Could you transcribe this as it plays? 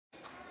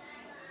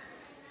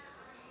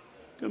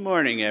Good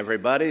morning,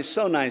 everybody.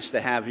 So nice to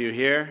have you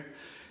here.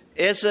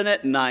 Isn't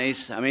it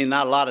nice? I mean,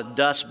 not a lot of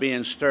dust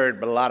being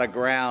stirred, but a lot of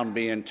ground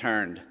being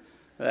turned.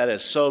 That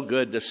is so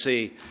good to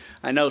see.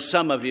 I know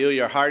some of you,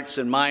 your hearts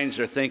and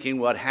minds are thinking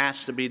what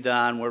has to be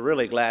done. We're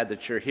really glad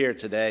that you're here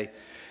today.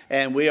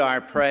 And we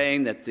are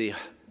praying that the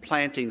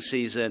planting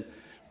season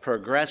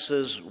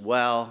progresses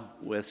well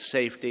with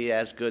safety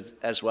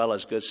as well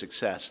as good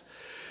success.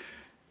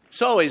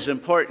 It's always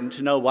important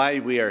to know why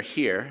we are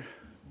here.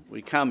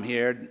 We come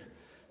here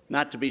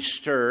not to be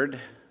stirred,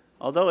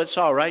 although it's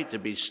all right to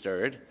be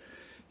stirred.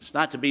 It's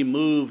not to be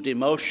moved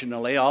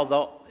emotionally,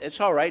 although it's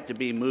all right to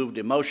be moved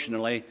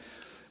emotionally.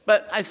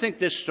 But I think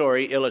this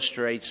story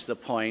illustrates the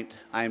point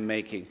I'm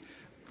making.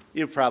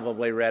 You've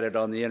probably read it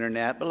on the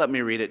internet, but let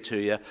me read it to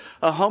you.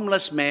 A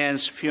homeless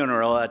man's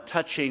funeral, a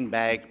touching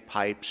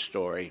bagpipe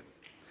story.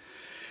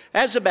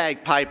 As a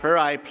bagpiper,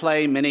 I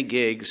play many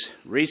gigs.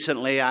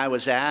 Recently, I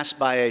was asked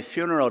by a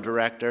funeral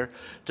director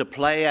to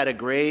play at a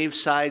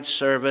graveside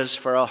service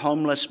for a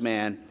homeless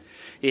man.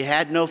 He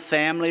had no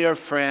family or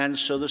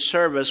friends, so the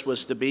service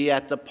was to be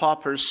at the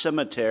Paupers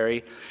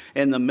Cemetery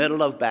in the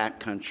middle of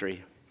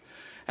backcountry.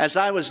 As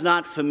I was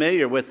not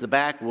familiar with the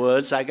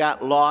backwoods, I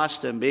got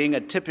lost, and being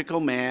a typical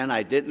man,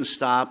 I didn't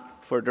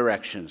stop for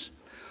directions.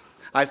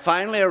 I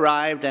finally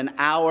arrived an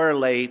hour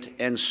late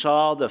and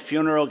saw the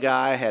funeral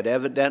guy had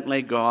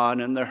evidently gone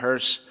and the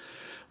hearse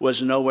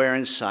was nowhere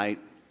in sight.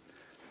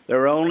 There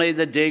were only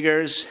the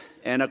diggers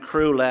and a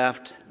crew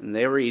left, and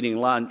they were eating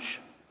lunch.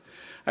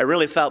 I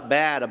really felt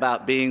bad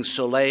about being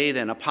so late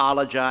and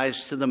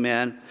apologized to the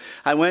men.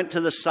 I went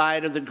to the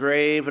side of the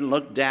grave and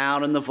looked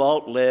down, and the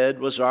vault lid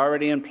was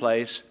already in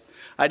place.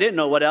 I didn't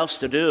know what else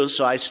to do,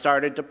 so I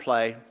started to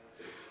play.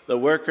 The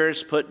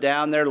workers put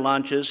down their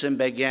lunches and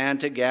began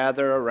to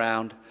gather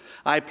around.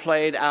 I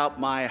played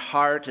out my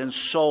heart and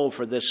soul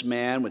for this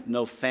man with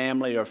no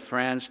family or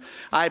friends.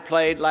 I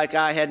played like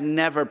I had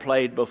never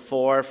played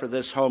before for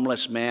this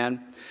homeless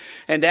man.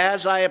 And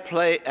as I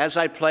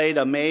played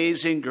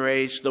Amazing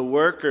Grace, the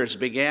workers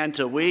began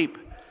to weep.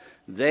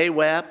 They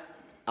wept,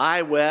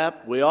 I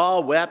wept, we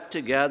all wept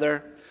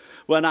together.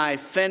 When I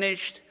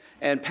finished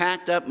and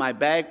packed up my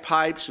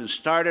bagpipes and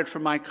started for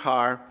my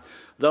car,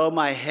 though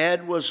my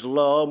head was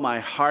low, my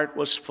heart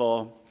was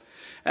full.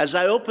 As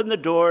I opened the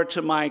door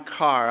to my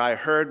car, I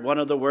heard one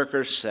of the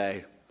workers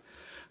say,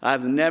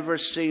 "I've never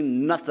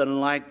seen nothing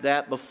like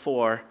that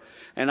before,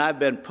 and I've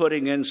been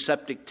putting in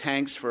septic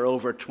tanks for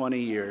over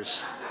 20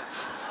 years.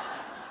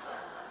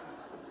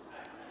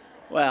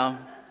 Well,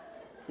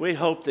 we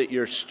hope that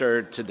you're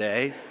stirred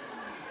today.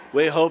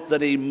 We hope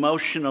that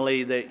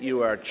emotionally that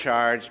you are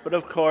charged. But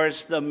of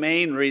course, the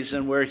main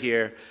reason we're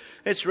here,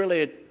 it's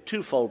really a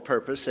twofold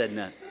purpose, isn't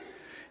it?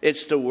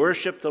 It's to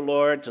worship the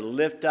Lord, to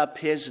lift up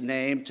His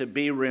name, to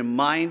be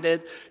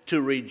reminded,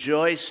 to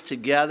rejoice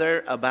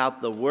together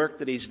about the work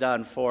that He's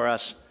done for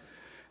us.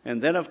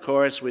 And then, of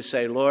course, we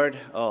say, Lord,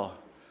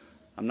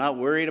 I'm not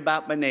worried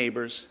about my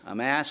neighbors. I'm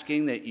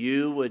asking that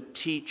you would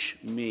teach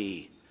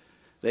me,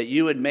 that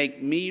you would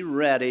make me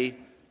ready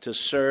to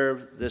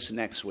serve this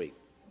next week.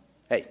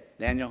 Hey,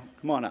 Daniel,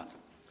 come on up.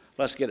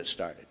 Let's get it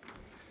started.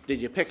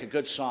 Did you pick a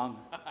good song?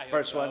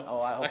 First one?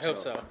 Oh, I hope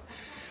so.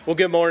 Well,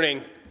 good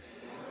morning.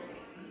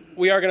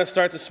 We are going to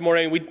start this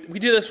morning. We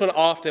do this one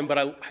often,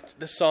 but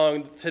this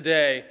song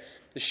today,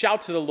 the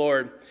Shout to the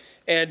Lord.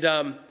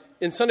 And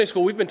in Sunday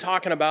school, we've been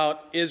talking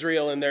about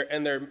Israel and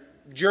their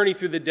journey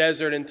through the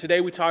desert. And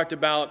today we talked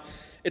about,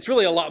 it's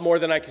really a lot more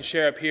than I can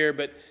share up here,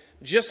 but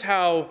just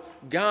how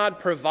God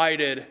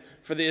provided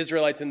for the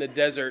Israelites in the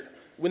desert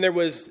when there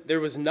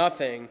was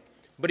nothing,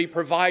 but He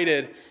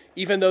provided,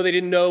 even though they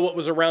didn't know what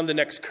was around the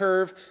next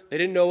curve, they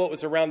didn't know what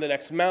was around the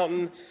next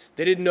mountain,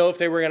 they didn't know if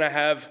they were going to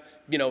have,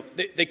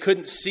 they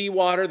couldn't see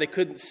water, they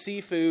couldn't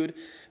see food,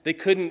 they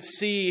didn't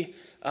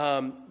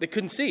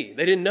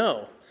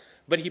know.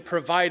 But He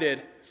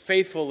provided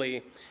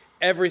faithfully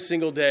every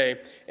single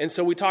day. And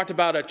so we talked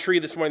about a tree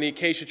this morning, the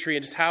acacia tree,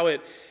 and just how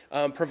it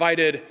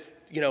provided,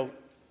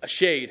 a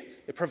shade.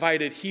 It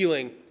provided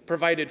healing,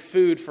 provided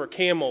food for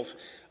camels.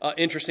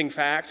 Interesting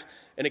fact,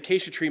 an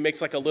acacia tree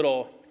makes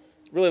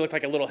really look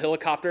like a little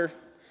helicopter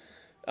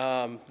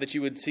that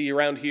you would see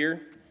around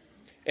here.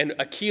 And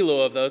a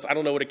kilo of those, I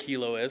don't know what a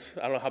kilo is.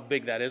 I don't know how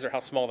big that is or how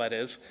small that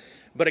is.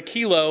 But a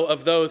kilo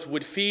of those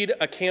would feed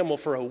a camel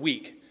for a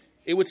week.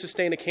 It would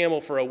sustain a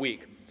camel for a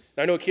week.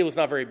 Now, I know a kilo is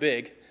not very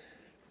big,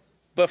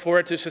 but for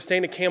it to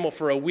sustain a camel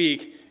for a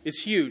week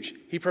is huge.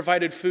 He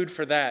provided food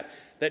for that.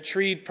 That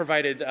tree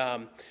provided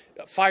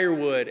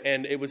firewood,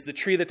 and it was the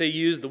tree that they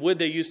used, the wood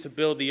they used to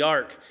build the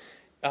Ark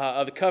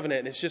of the Covenant.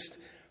 And it's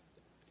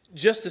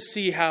just to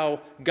see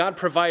how God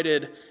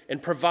provided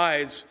and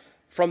provides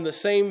from the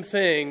same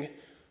thing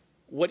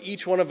what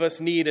each one of us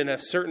need in a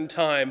certain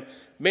time.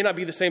 May not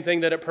be the same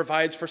thing that it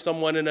provides for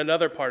someone in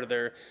another part of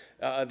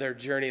their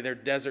journey, their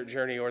desert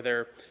journey, or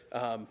their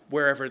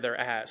wherever they're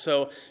at.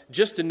 So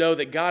just to know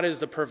that God is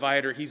the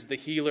provider, He's the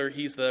healer,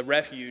 He's the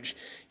refuge,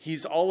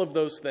 He's all of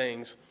those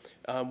things.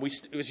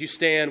 As you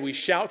stand, we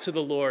shout to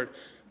the Lord,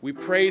 we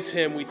praise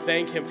Him, we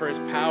thank Him for His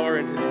power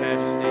and His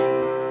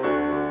majesty.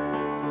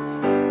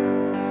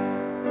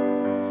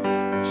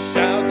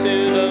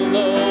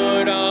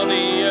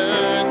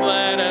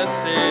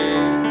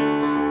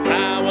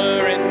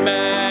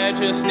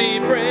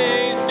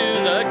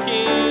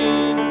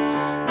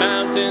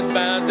 Mountains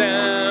bow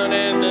down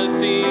and the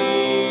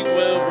seas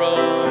will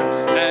roar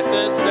at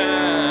the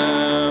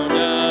sound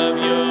of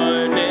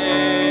your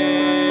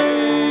name.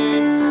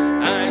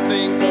 I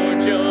sing for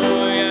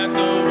joy at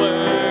the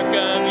work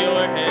of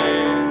your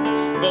hands.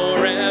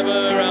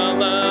 Forever I'll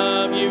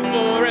love you,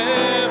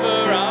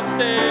 forever I'll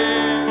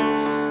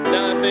stand.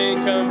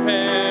 Nothing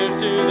compares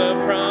to the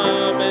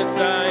promise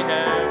I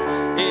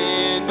have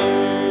in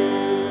you.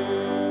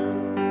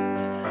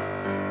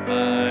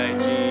 My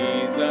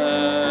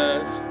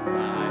Jesus,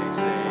 my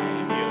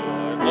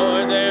Savior,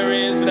 Lord, there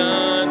is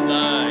none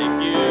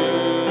like you.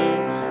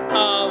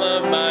 All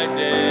of my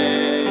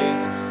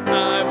days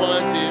I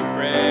want to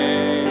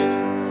praise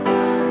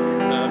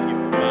of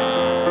your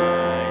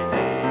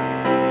mighty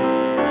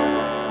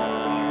love.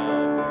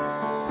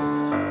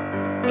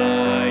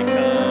 My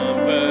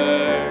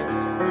comfort,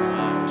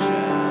 my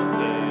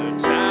shelter,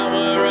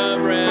 tower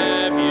of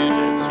refuge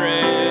and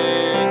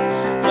strength.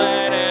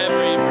 Let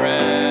every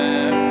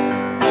breath,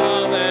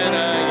 all that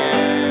I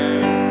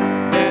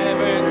am,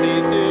 never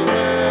cease to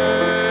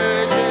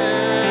worship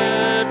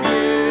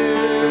you.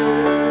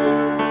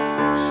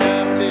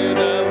 Shout to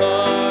the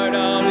Lord,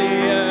 all the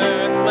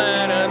earth,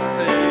 let us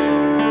sing.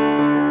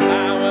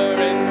 Power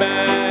and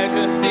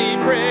majesty,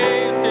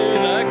 praise to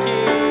the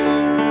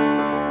King.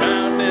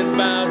 Mountains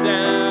bow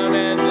down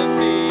and the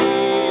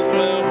seas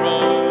will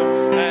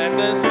roar at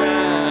the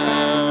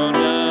sound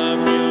of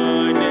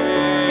your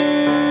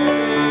name.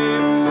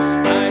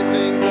 I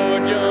sing for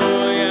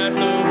joy at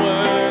the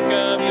work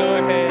of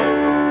your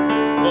hands.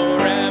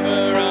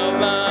 Forever I'll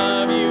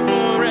love you,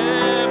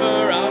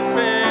 forever I'll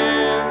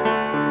stand.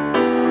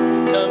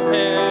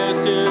 Compares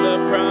to the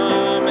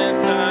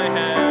promise I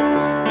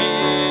have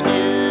in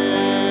you.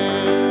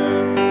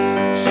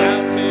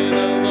 Shout to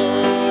the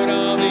Lord,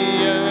 all the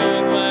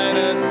earth, let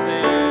us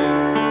sing.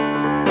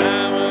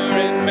 Power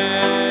and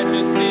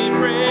majesty,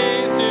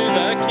 praise to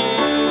the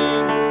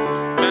King.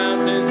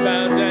 Mountains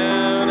bow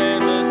down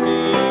and the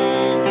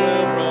seas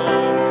will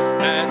roar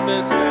at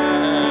the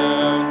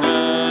sound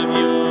of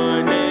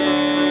your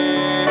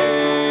name.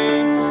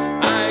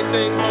 I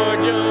sing for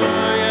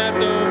joy at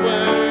the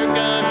work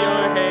of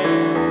your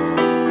hands.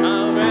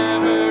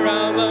 Forever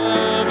I'll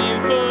love you,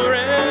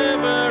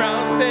 forever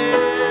I'll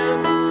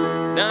stand.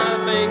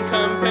 Nothing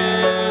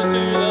compares to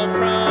the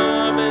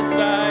promise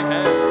I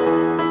have.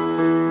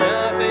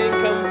 Nothing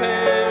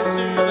compares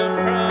to the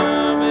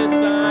promise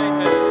I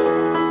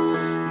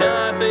have.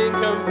 Nothing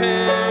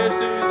compares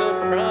to the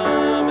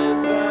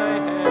promise I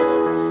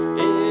have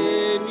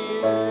in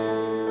you.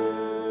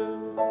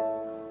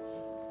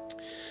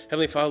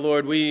 Heavenly Father,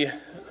 Lord, we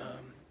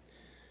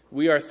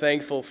are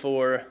thankful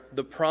for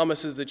the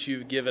promises that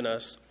you've given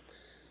us.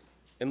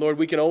 And Lord,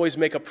 we can always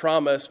make a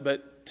promise,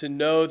 but to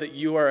know that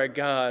you are a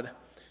God,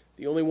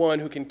 the only one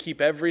who can keep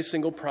every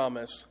single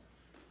promise.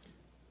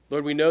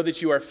 Lord, we know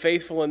that you are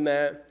faithful in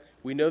that.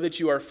 We know that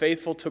you are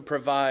faithful to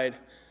provide,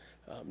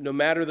 no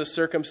matter the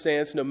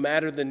circumstance, no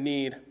matter the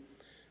need.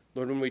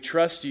 Lord, when we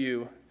trust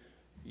you,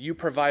 you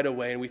provide a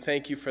way, and we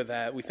thank you for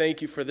that. We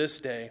thank you for this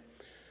day,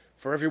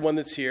 for everyone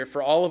that's here,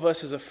 for all of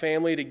us as a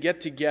family to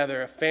get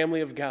together, a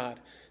family of God,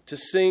 to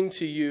sing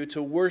to you,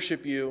 to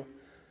worship you.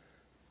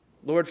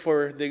 Lord,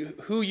 for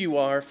who you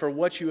are, for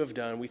what you have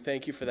done. We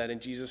thank you for that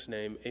in Jesus'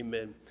 name.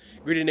 Amen.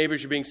 Greeted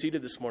neighbors, you're being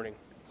seated this morning.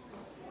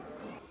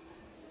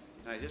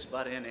 Can I just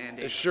butt in,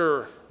 Andy?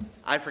 Sure.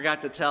 I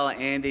forgot to tell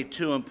Andy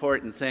two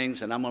important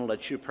things, and I'm going to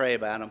let you pray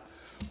about them.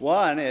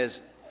 One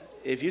is,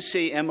 if you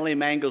see Emily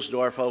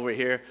Mangelsdorf over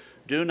here,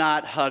 do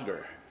not hug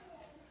her.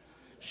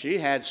 She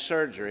had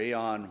surgery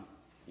on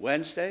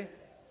Wednesday.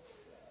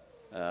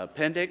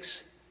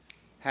 Appendix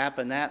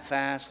happened that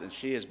fast, and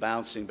she is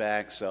bouncing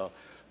back, so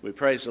we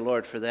praise the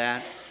Lord for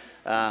that.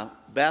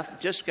 Beth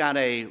just got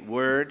a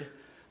word.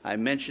 I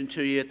mentioned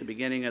to you at the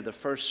beginning of the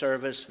first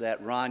service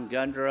that Ron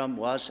Gundrum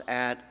was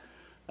at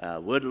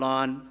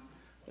Woodlawn.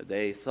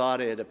 They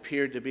thought it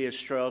appeared to be a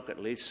stroke,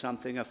 at least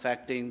something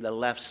affecting the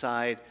left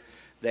side.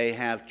 They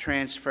have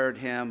transferred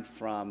him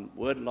from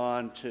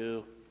Woodlawn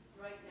to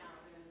Right now,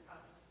 we're in the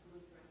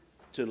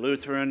process of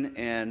Lutheran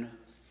in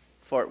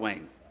Fort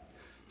Wayne.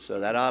 So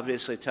that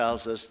obviously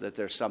tells us that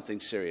there's something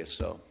serious.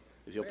 So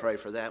if you'll pray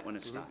for that when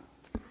it's time.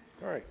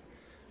 All right.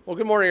 Well,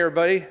 good morning,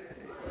 everybody.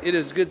 It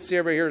is good to see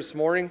everybody here this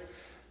morning.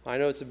 I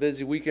know it's a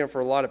busy weekend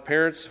for a lot of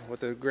parents with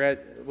the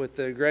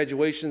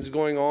graduations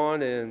going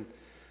on, and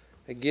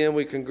again,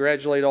 we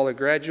congratulate all the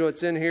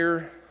graduates in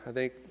here. I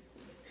think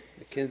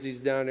Mackenzie's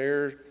down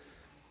there.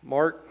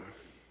 Mark,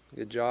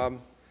 good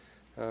job.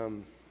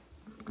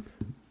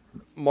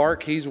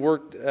 Mark, he's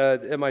worked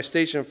at my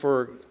station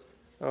for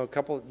a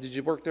couple. Did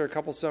you work there a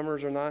couple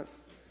summers or not?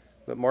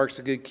 But Mark's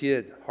a good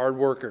kid, hard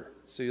worker.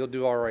 So you'll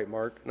do all right,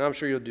 Mark. And I'm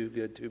sure you'll do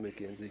good too,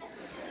 Mackenzie.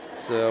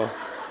 So,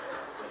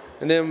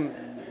 and then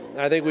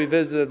I think we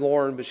visited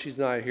Lauren, but she's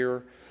not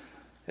here.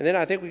 And then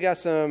I think we got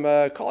some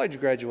college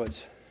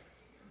graduates.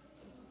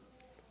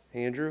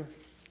 Andrew,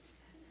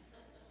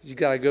 you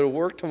got to go to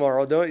work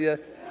tomorrow, don't you?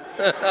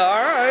 All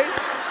right.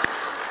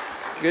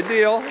 Good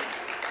deal.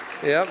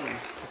 Yep.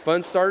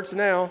 Fun starts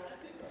now.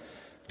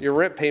 Your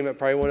rent payment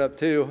probably went up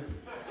too,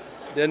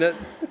 didn't it?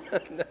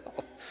 No.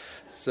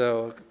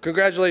 So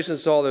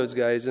congratulations to all those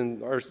guys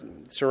and our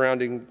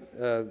surrounding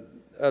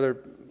other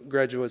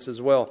graduates as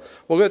well.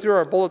 We'll go through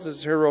our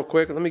bulletins here real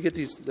quick. Let me get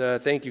these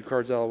thank you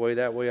cards out of the way.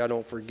 That way I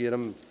don't forget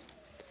them.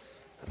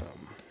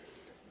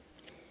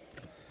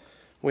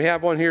 We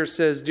have one here that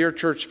says, Dear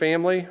church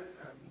family,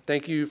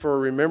 thank you for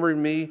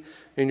remembering me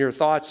in your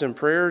thoughts and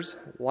prayers.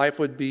 Life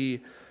would be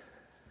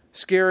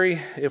scary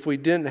if we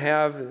didn't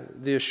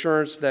have the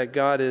assurance that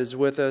God is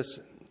with us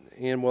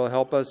and will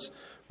help us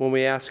when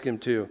we ask Him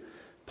to.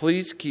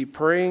 Please keep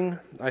praying.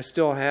 I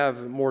still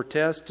have more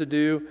tests to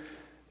do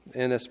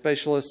and a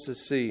specialist to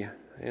see,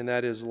 and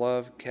that is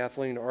love,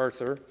 Kathleen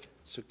Arthur.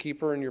 So keep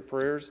her in your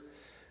prayers.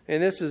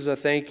 And this is a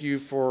thank you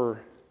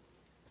for,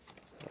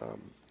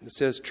 it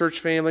says, church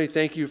family,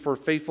 thank you for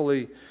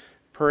faithfully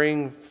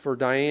praying for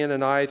Diane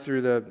and I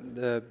through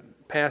the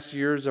past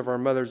years of our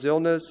mother's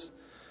illness.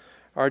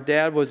 Our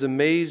dad was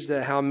amazed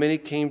at how many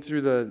came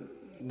through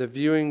the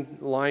viewing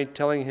line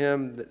telling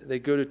him that they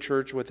go to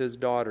church with his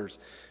daughters.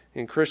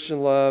 In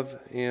Christian love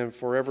and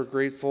forever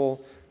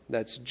grateful.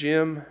 That's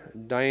Jim,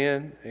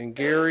 Diane, and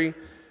Gary,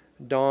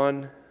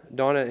 Donna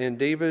and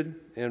David,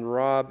 and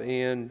Rob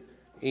and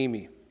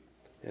Amy.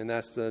 And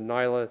that's the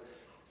Nyla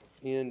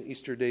and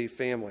Easter Day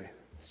family.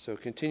 So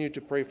continue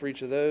to pray for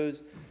each of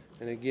those.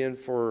 And again,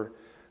 for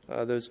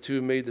those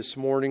two made this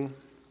morning.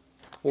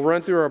 We'll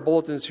run through our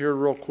bulletins here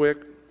real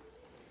quick.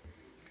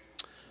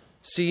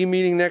 CE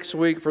meeting next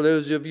week for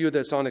those of you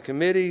that's on the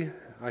committee.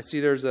 I see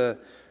there's the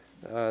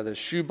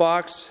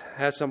shoebox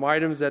has some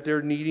items that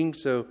they're needing,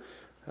 so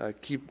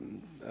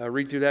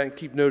read through that and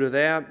keep note of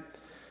that.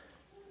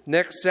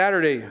 Next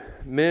Saturday,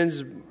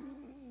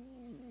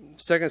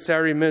 second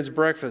Saturday men's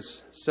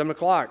breakfast, 7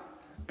 o'clock.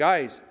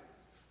 Guys,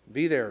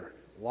 be there.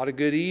 A lot of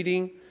good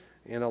eating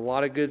and a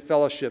lot of good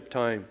fellowship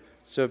time.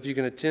 So if you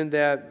can attend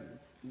that,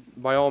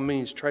 by all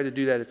means, try to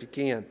do that if you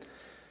can.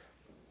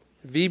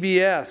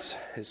 VBS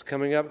is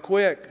coming up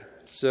quick,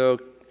 so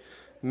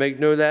make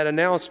note of that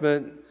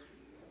announcement.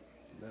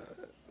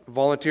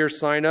 Volunteer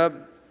sign up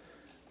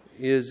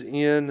is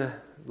in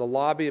the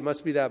lobby. It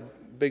must be that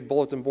big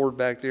bulletin board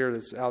back there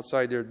that's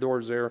outside their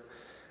doors there.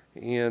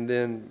 And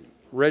then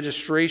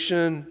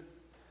registration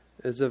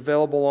is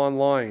available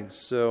online,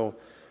 so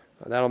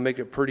that'll make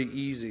it pretty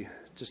easy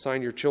to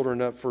sign your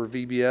children up for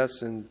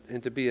VBS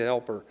and to be a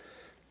helper.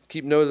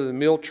 Keep note of the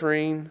meal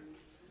train.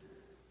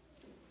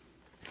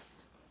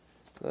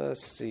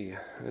 Let's see.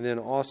 And then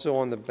also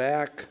on the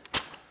back,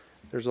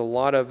 there's a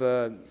lot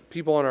of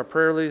people on our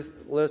prayer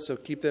list, so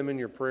keep them in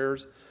your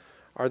prayers.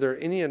 Are there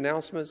any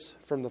announcements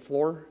from the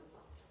floor?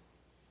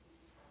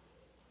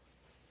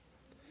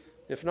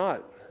 If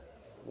not,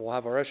 we'll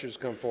have our ushers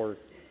come forward.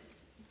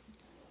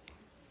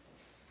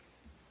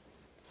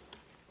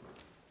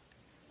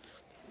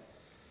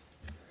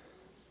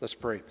 Let's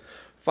pray.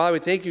 Father, we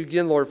thank you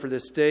again, Lord, for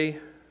this day.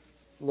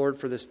 Lord,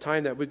 for this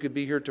time that we could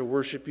be here to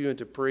worship you and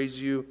to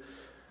praise you,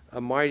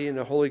 a mighty and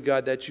a holy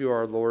God that you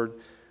are, Lord.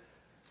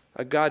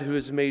 A God who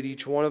has made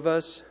each one of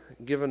us,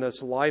 given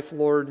us life,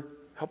 Lord.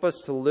 Help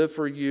us to live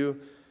for you,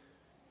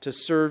 to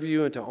serve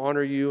you, and to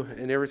honor you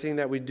in everything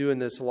that we do in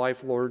this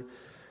life, Lord.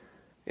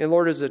 And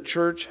Lord, as a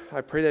church,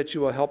 I pray that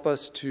you will help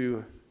us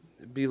to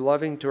be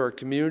loving to our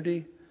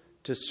community,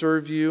 to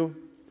serve you,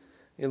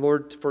 and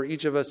Lord, for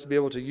each of us to be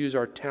able to use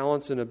our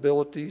talents and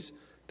abilities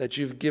that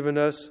you've given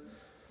us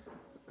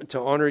to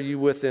honor you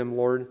with them,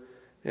 Lord.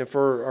 And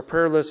for our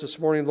prayer list this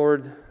morning,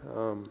 Lord,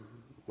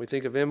 we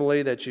think of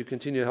Emily, that you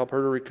continue to help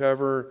her to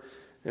recover.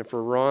 And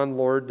for Ron,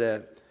 Lord,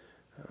 that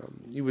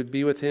you would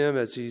be with him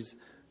as he's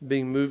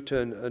being moved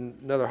to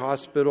another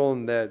hospital,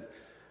 and that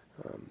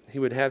he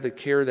would have the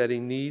care that he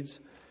needs.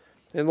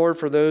 And Lord,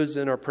 for those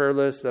in our prayer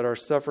list that are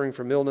suffering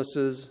from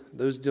illnesses,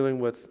 those dealing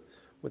with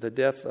the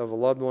death of a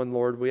loved one,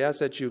 Lord, we ask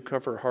that you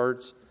comfort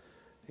hearts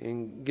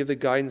and give the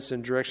guidance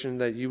and direction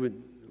that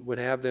you would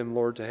have them,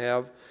 Lord, to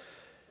have.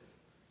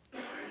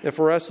 And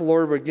for us,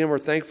 Lord, again, we're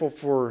thankful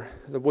for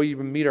the way you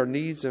meet our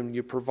needs and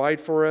you provide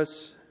for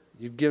us.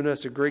 You've given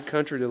us a great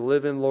country to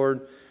live in,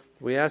 Lord.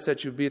 We ask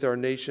that you be with our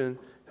nation.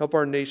 Help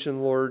our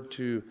nation, Lord,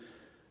 to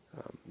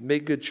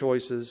make good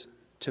choices,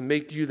 to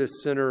make you the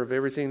center of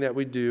everything that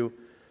we do,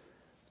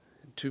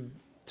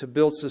 to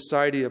build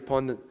society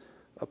upon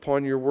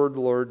your word,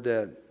 Lord,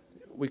 that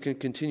we can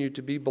continue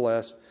to be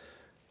blessed.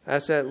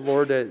 Ask that,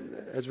 Lord, that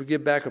as we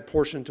give back a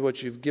portion to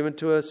what you've given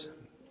to us,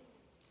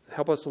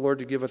 help us, Lord,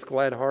 to give with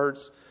glad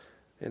hearts,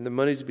 and the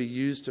monies be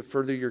used to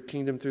further your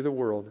kingdom through the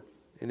world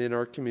and in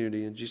our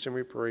community. In Jesus' name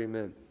we pray,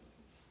 amen.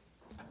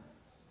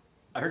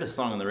 I heard a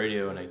song on the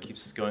radio, and it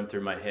keeps going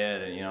through my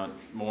head, and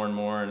more and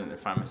more, and I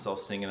find myself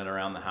singing it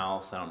around the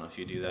house. I don't know if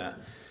you do that,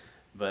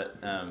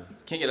 but can't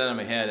get it out of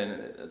my head,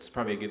 and it's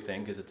probably a good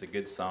thing because it's a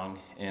good song.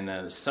 And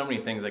there's so many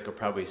things I could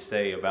probably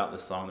say about the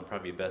song. It'd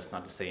probably be best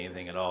not to say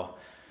anything at all.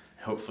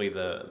 Hopefully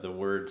the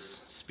words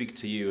speak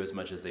to you as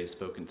much as they've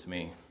spoken to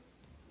me.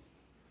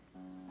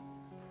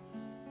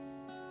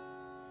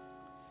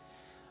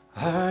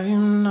 I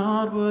am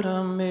not what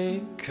I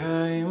make,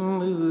 I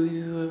am who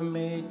you have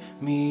made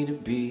me to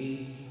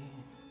be.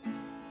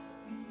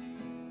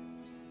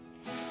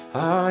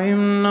 I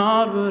am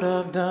not what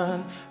I've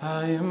done,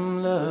 I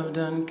am loved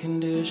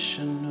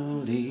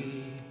unconditionally.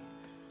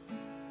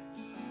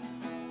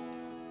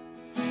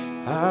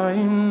 I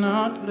am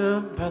not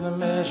loved by the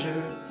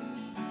measure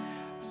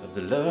of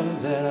the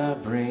love that I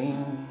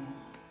bring.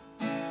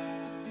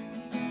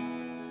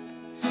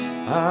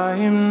 I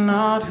am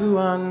not who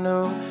I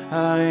know,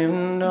 I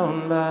am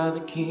known by the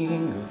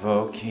King of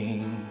all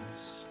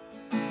kings.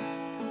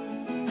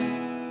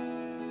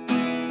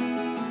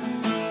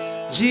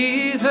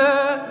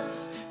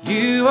 Jesus,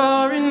 you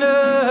are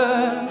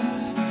enough.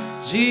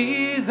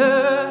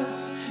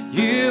 Jesus,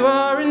 you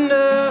are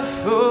enough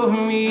for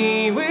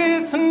me.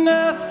 With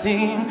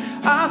nothing,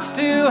 I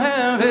still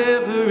have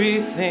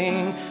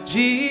everything.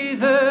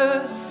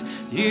 Jesus,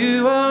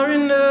 you are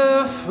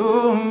enough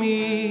for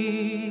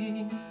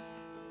me.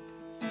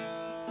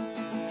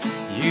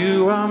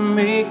 You are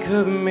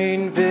makeup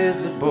made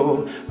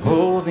visible,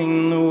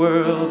 holding the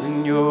world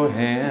in your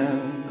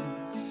hands.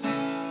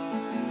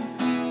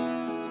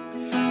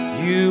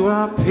 You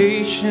are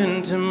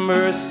patient and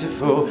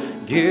merciful,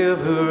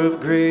 giver of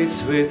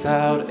grace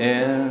without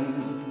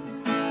end.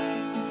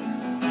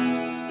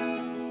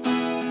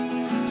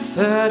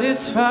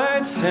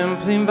 Satisfied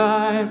simply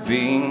by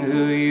being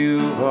who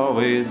you've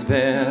always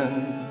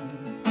been.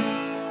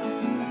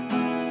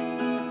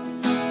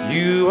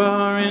 You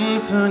are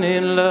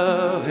infinite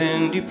love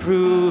and you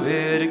prove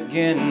it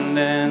again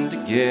and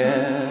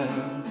again.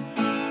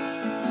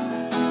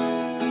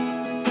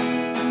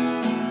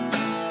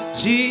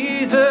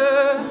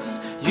 Jesus,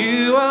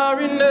 you are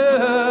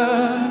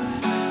enough.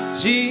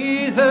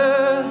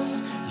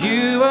 Jesus,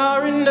 you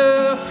are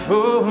enough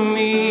for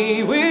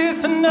me.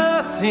 With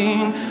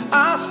nothing,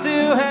 I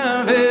still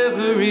have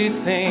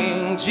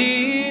everything.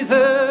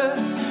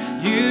 Jesus,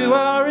 you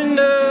are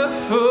enough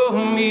for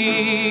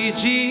me.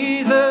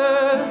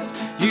 Jesus,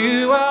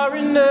 you are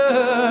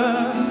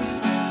enough.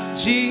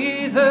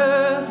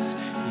 Jesus,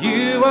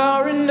 you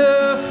are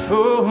enough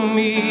for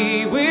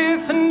me.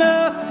 With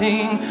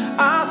nothing,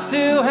 I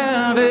still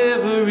have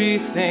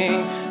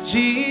everything.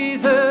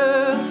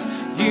 Jesus,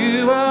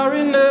 you are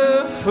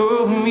enough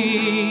for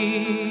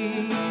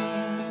me.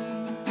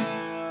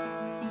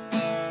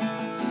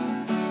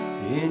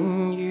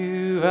 In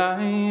you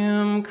I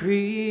am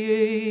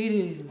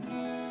created.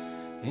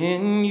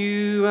 In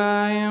you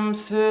I am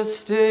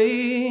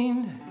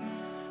sustained.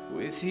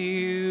 With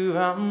you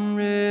I'm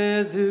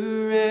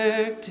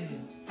resurrected.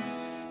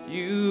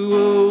 You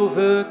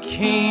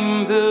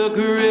overcame the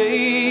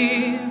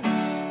grave.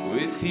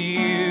 With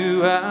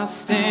you I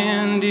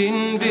stand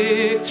in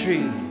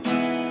victory.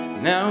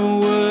 Now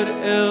what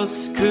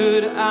else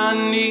could I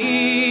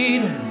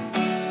need?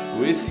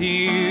 With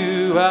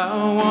you I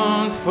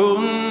want for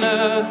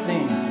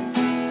nothing.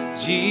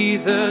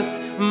 Jesus,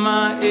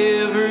 my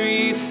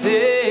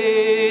everything.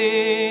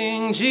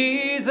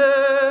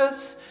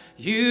 Jesus,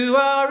 you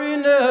are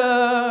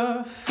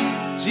enough.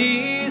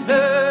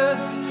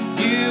 Jesus,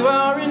 you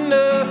are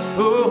enough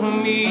for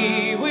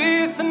me.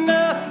 With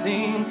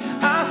nothing,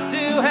 I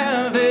still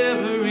have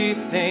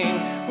everything.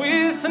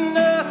 With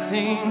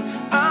nothing,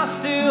 I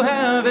still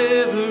have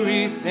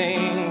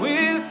everything.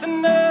 With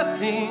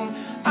nothing,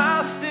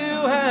 I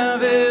still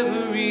have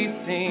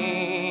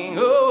everything.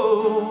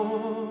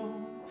 Oh,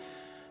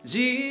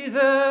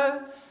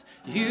 Jesus,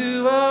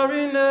 you are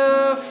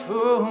enough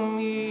for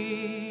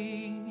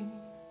me.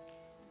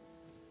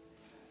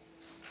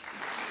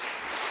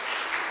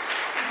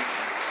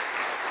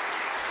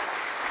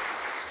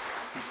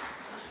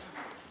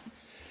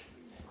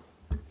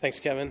 Thanks,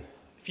 Kevin.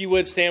 If you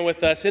would stand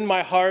with us. In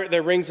my heart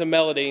there rings a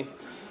melody.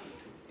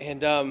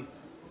 And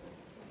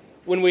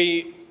when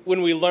we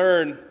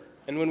learn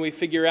and when we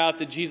figure out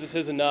that Jesus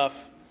is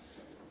enough,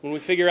 when we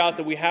figure out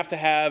that we have to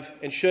have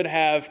and should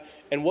have,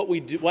 and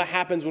what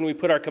happens when we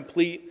put our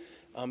complete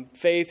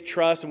faith,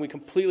 trust, and we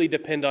completely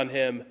depend on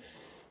Him,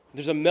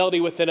 there's a melody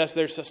within us.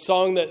 There's a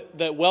song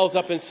that wells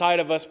up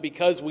inside of us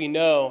because we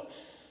know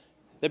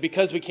that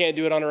because we can't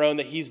do it on our own,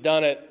 that He's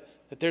done it.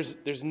 That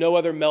there's no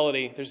other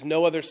melody, there's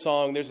no other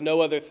song, there's no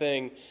other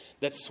thing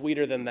that's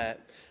sweeter than that.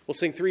 We'll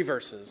sing 3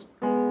 verses.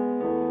 I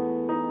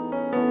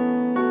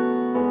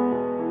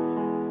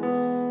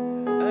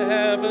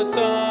have a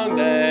song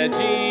that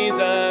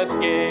Jesus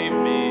gave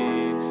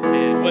me.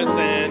 It was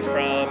sent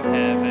from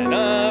heaven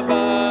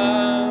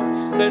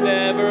above. There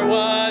never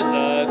was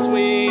a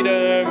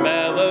sweeter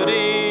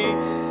melody.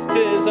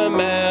 'Tis a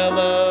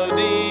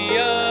melody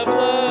of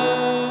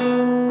love.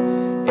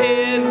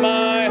 In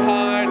my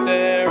heart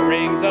there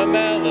rings a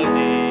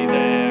melody.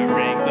 There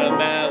rings a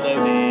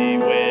melody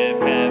with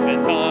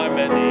heaven's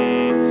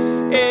harmony.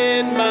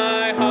 In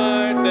my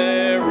heart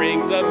there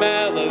rings a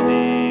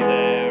melody.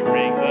 There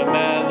rings a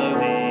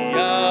melody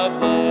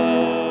of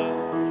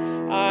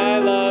love. I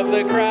love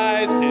the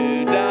Christ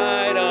who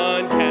died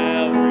on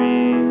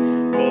Calvary,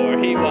 for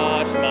He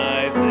washed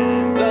my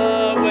sins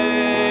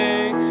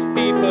away.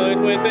 He put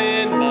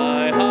within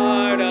my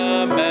heart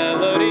a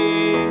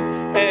melody,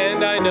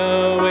 and I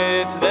know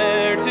it's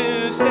there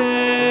to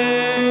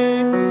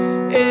stay.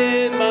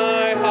 In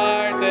my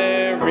heart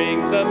there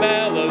rings a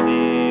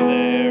melody.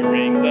 There there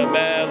rings a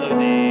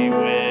melody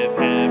with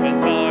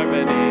heaven's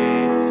harmony.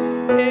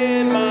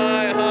 In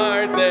my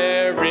heart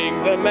there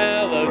rings a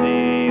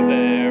melody,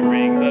 there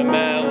rings a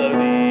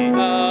melody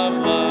of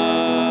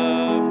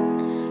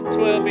love.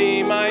 'Twill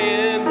be my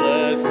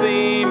endless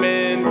theme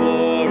in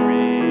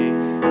glory,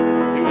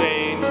 to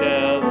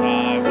angels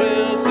I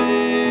will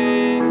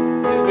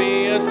sing. It'll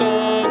be a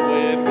song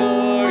with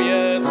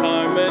glorious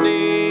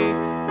harmony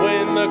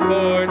when the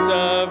chords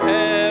of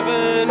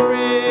heaven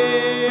ring.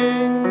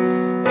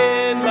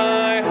 In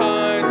my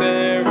heart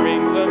there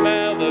rings a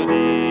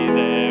melody,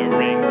 there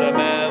rings a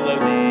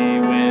melody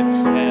with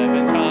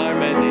heaven's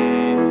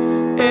harmony.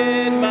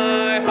 In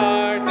my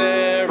heart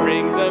there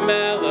rings a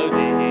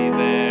melody,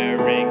 there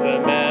rings a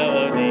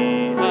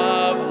melody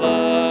of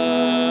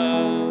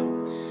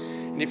love.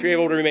 And if you're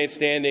able to remain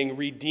standing,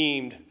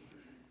 redeemed.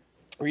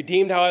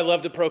 Redeemed, how I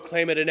love to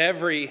proclaim it in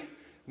every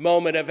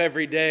moment of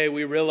every day. When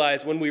we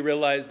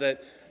realize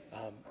that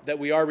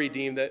we are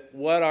redeemed, that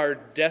what our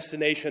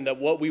destination, that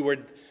what we were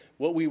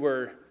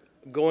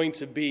going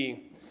to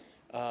be,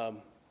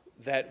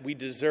 that we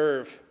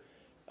deserve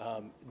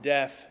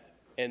death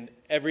and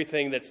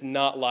everything that's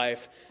not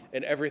life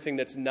and everything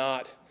that's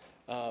not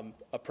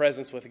a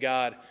presence with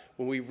God.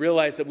 When we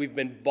realize that we've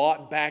been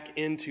bought back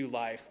into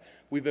life,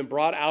 we've been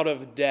brought out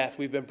of death,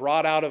 we've been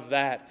brought out of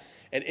that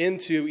and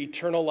into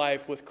eternal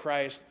life with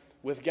Christ,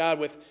 with God,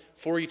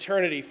 for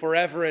eternity,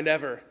 forever and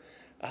ever.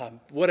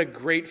 What a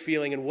great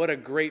feeling and what a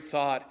great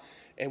thought.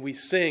 And we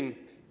sing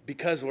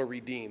because we're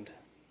redeemed.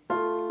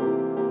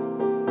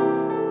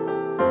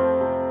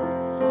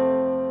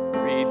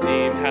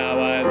 Redeemed, how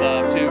I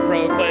love to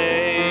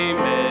proclaim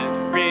it.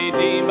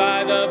 Redeemed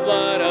by the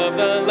blood of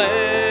the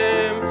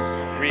Lamb.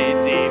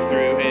 Redeemed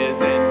through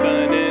his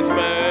infinite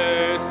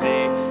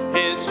mercy.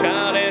 His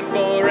child and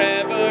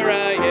forever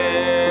I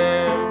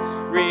am.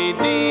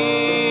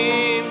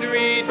 Redeemed,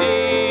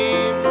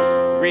 redeemed,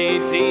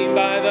 redeemed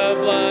by the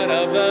blood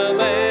of the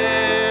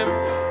Lamb.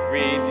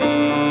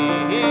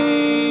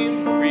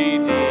 Redeemed,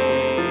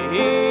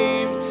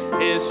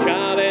 redeemed, his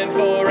child and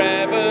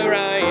forever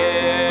I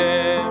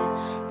am.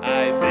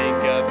 I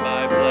think of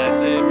my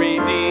blessed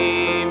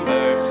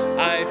Redeemer.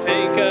 I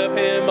think of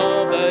him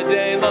all the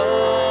day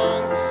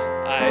long.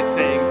 I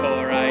sing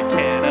for I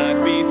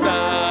cannot be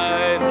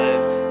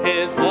silent.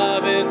 His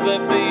love is the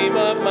theme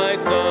of my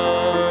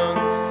song.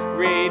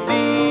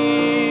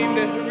 Redeemed,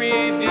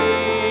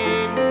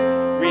 redeemed,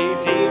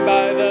 redeemed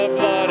by the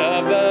blood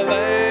of the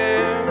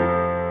Lamb.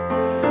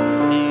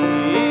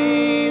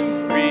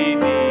 Redeemed,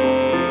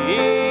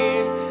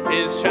 redeemed,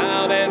 his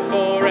child and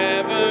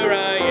forever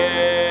I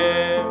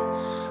am.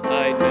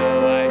 I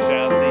know I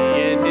shall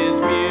see in his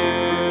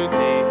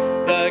beauty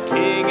the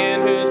King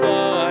in whose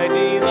law I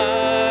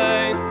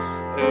delight,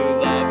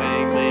 who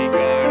lovingly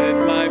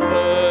guardeth my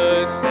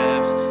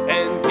footsteps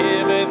and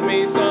giveth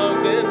me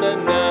songs in the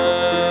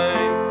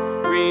night.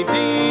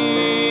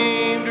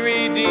 Redeemed,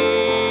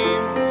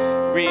 redeemed,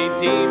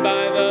 redeemed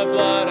by the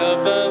blood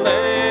of the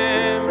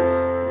Lamb.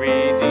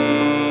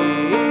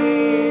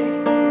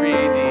 Redeemed,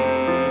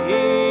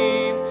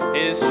 redeemed,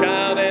 his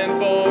child and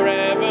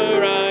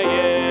forever I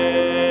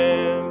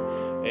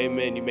am.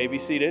 Amen. You may be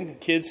seated.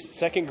 Kids,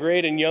 second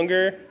grade and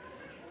younger.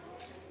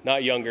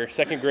 Not younger,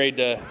 second grade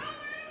to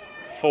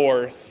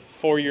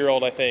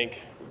four-year-old, I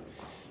think.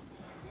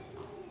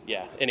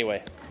 Yeah,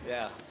 anyway.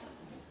 Yeah.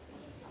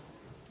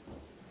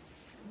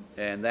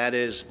 And that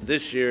is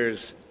this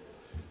year's,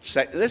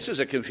 this is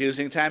a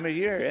confusing time of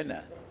year, isn't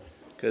it?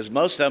 Because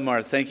most of them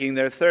are thinking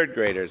they're third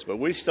graders, but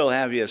we still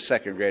have you as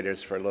second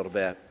graders for a little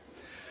bit.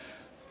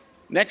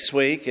 Next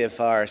week, if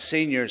our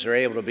seniors are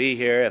able to be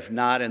here, if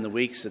not in the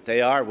weeks that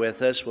they are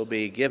with us, we'll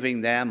be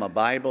giving them a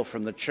Bible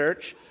from the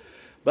church.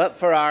 But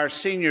for our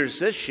seniors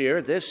this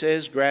year, this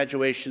is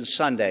Graduation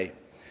Sunday.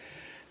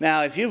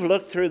 Now, if you've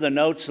looked through the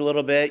notes a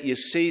little bit, you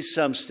see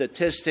some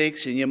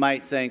statistics and you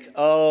might think,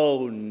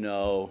 oh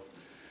no,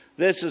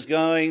 this is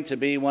going to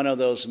be one of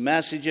those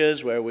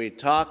messages where we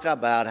talk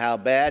about how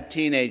bad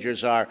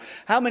teenagers are.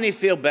 How many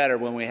feel better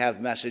when we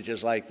have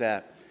messages like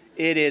that?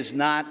 It is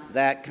not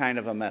that kind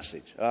of a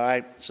message, all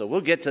right? So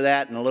we'll get to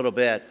that in a little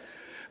bit.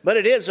 But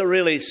it is a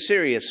really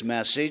serious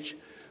message.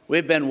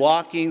 We've been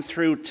walking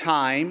through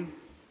time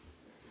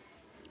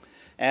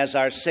as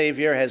our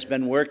Savior has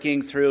been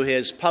working through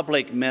his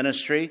public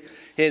ministry,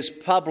 his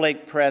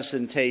public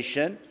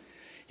presentation.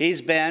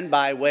 He's been,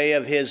 by way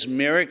of his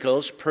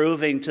miracles,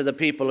 proving to the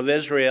people of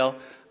Israel,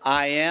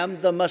 I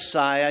am the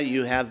Messiah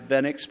you have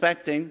been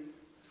expecting.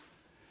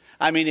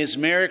 I mean, his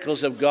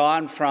miracles have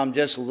gone from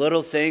just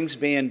little things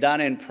being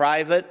done in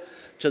private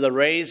to the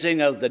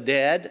raising of the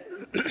dead.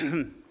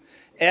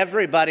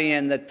 Everybody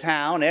in the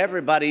town,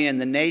 everybody in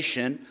the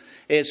nation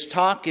is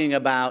talking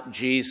about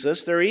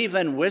Jesus. They're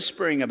even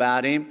whispering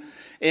about him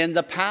in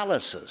the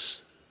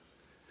palaces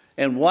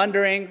and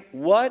wondering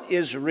what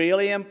is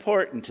really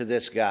important to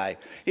this guy.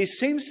 He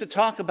seems to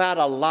talk about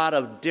a lot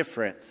of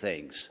different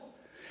things.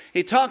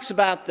 He talks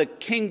about the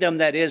kingdom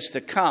that is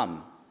to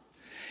come.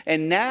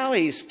 And now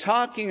he's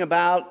talking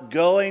about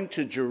going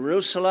to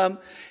Jerusalem.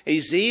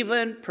 He's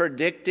even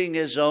predicting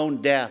his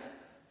own death.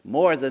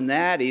 More than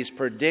that, he's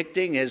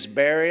predicting his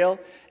burial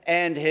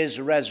and his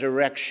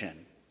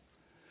resurrection.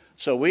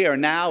 So we are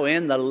now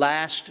in the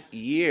last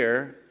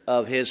year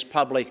of his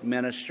public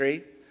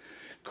ministry.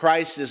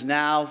 Christ is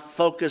now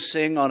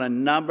focusing on a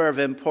number of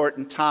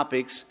important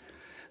topics.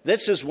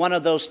 This is one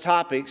of those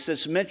topics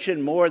that's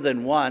mentioned more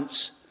than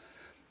once.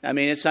 I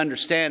mean, it's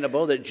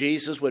understandable that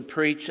Jesus would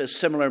preach a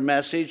similar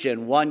message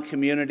in one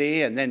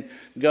community and then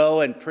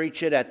go and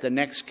preach it at the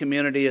next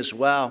community as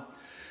well.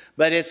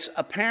 But it's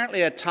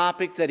apparently a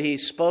topic that he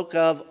spoke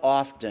of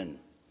often.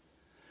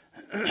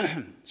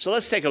 So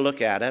let's take a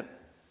look at it.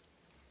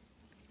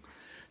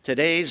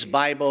 Today's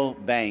Bible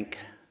Bank.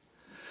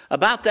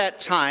 About that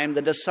time,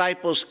 the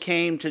disciples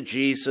came to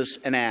Jesus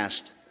and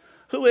asked,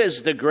 "Who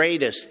is the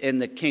greatest in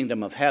the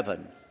kingdom of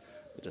heaven?"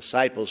 The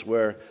disciples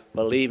were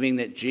believing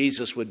that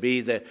Jesus would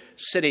be the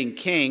sitting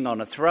king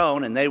on a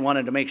throne, and they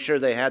wanted to make sure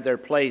they had their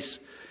place,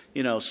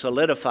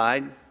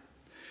 solidified.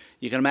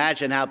 You can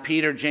imagine how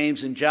Peter,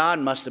 James, and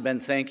John must have been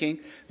thinking.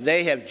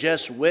 They have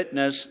just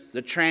witnessed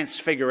the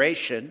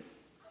transfiguration,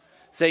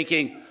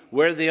 thinking,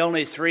 we're the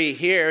only three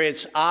here.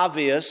 It's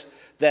obvious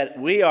that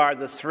we are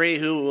the three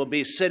who will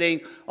be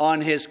sitting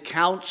on his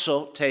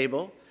council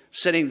table,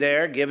 sitting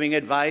there giving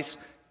advice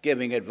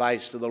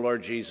to the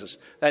Lord Jesus.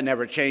 That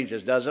never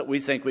changes, does it? We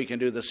think we can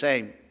do the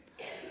same.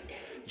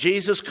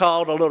 Jesus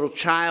called a little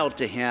child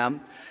to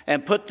him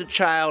and put the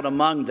child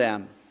among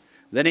them.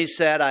 Then he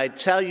said, "I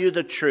tell you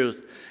the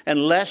truth,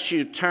 unless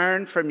you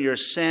turn from your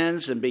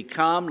sins and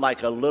become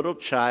like a little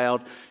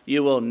child,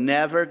 you will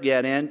never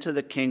get into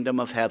the kingdom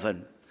of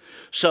heaven.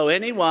 So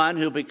anyone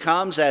who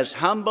becomes as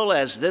humble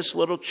as this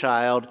little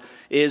child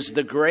is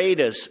the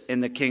greatest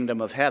in the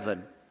kingdom of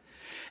heaven.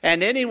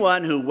 And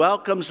anyone who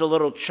welcomes a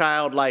little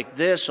child like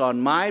this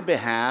on my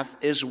behalf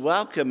is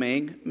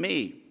welcoming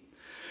me.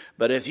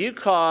 But if you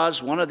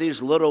cause one of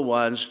these little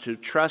ones who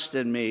trust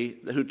in me,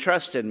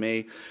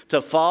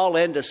 to fall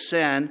into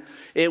sin,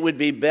 it would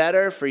be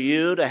better for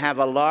you to have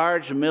a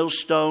large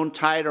millstone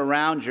tied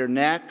around your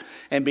neck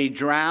and be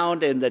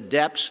drowned in the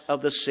depths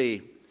of the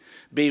sea.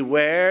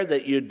 Beware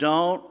that you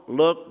don't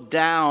look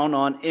down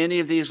on any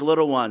of these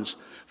little ones,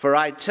 for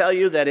I tell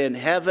you that in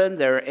heaven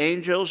their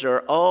angels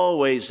are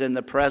always in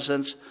the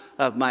presence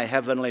of my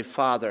heavenly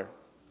Father."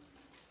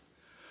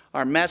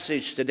 Our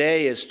message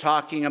today is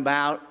talking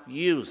about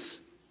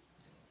youth.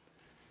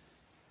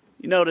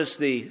 You notice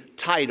the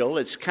title.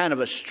 It's kind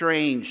of a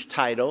strange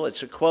title.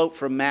 It's a quote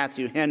from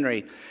Matthew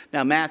Henry.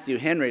 Now, Matthew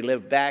Henry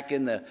lived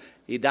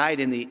he died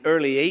in the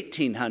early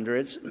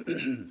 1800s.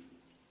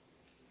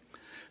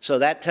 So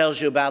that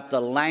tells you about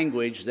the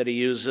language that he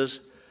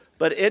uses.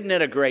 But isn't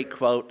it a great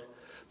quote?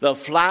 "The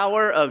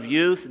flower of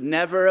youth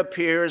never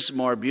appears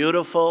more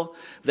beautiful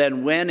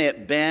than when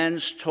it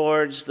bends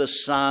towards the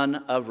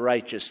sun of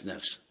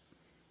righteousness."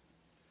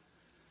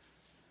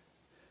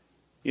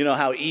 You know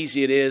how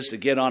easy it is to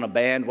get on a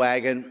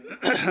bandwagon?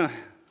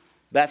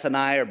 Beth and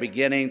I are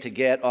beginning to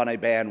get on a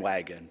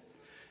bandwagon.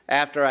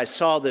 After I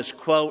saw this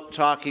quote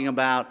talking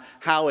about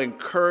how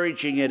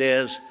encouraging it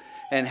is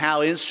and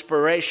how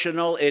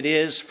inspirational it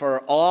is for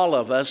all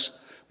of us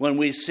when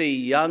we see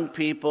young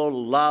people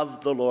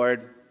love the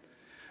Lord,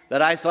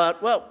 that I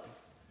thought, well,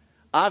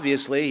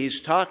 obviously he's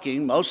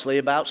talking mostly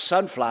about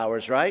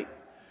sunflowers, right?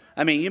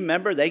 I mean, you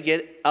remember they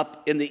get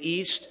up in the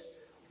east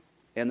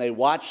and they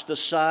watch the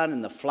sun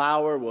and the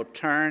flower will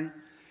turn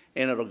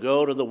and it'll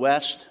go to the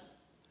west.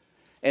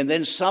 And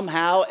then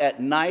somehow at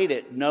night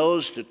it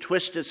knows to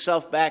twist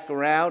itself back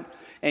around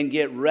and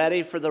get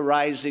ready for the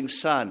rising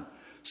sun.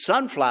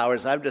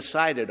 Sunflowers, I've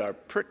decided, are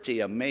pretty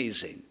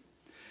amazing.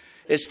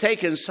 It's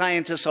taken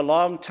scientists a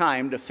long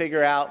time to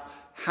figure out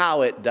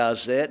how it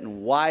does it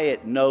and why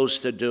it knows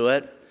to do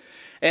it.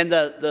 And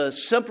the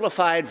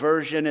simplified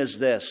version is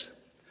this.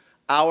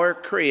 Our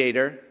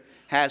Creator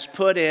has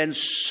put in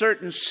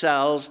certain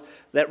cells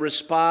that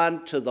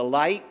respond to the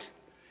light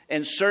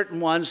and certain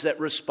ones that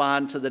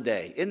respond to the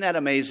day. Isn't that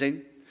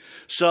amazing?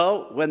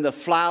 So when the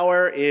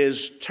flower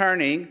is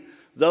turning,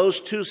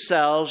 those two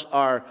cells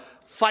are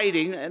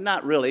fighting and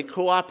not really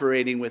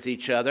cooperating with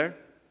each other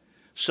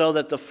so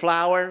that the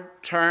flower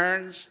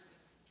turns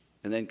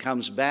and then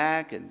comes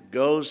back and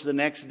goes the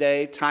next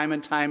day, time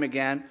and time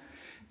again.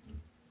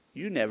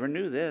 You never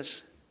knew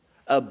this.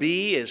 A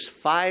bee is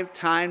 5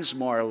 times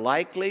more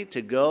likely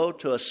to go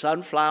to a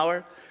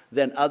sunflower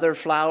than other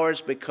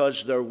flowers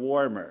because they're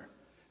warmer.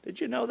 Did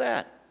you know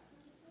that?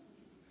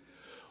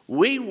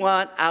 We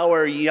want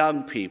our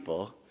young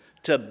people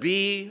to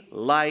be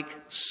like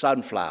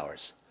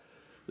sunflowers.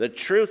 The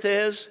truth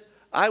is,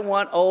 I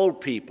want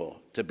old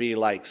people to be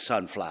like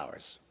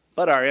sunflowers.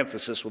 But our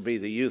emphasis will be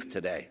the youth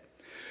today.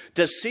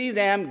 To see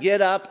them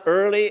get up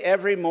early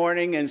every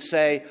morning and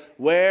say,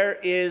 "Where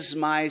is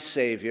my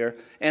Savior?"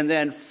 and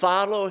then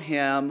follow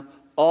him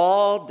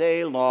all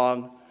day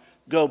long,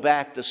 go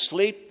back to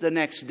sleep the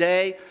next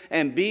day,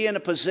 and be in a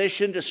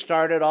position to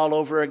start it all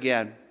over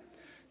again.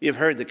 You've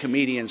heard the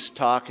comedians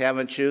talk,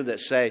 haven't you, that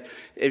say,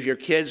 if your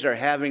kids are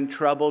having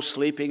trouble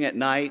sleeping at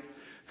night,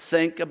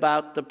 think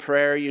about the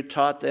prayer you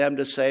taught them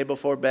to say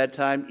before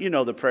bedtime. You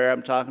know the prayer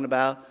I'm talking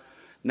about.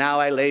 Now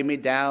I lay me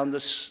down to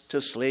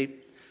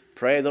sleep.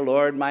 Pray the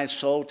Lord my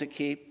soul to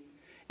keep.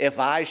 If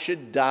I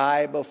should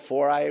die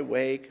before I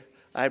wake,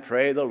 I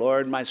pray the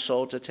Lord my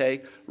soul to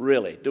take.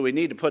 Really, do we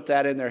need to put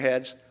that in their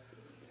heads?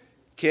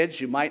 Kids,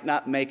 you might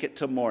not make it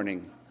to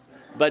morning,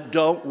 but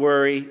don't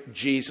worry,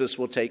 Jesus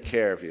will take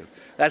care of you.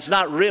 That's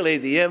not really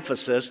the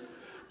emphasis,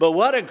 but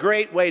what a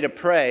great way to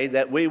pray,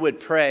 that we would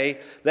pray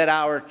that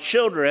our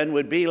children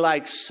would be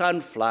like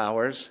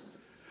sunflowers.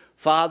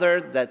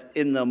 Father, that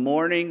in the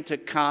morning to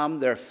come,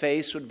 their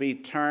face would be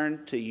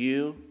turned to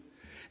you,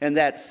 and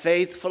that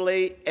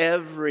faithfully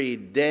every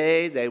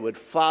day they would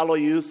follow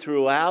you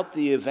throughout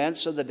the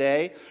events of the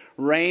day,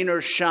 rain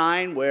or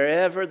shine,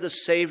 wherever the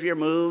Savior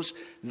moves,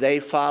 they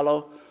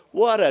follow.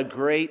 What a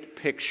great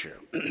picture.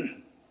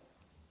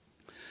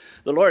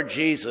 The Lord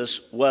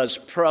Jesus was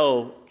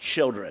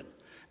pro-children.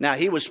 Now,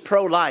 he was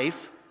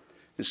pro-life.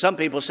 And some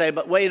people say,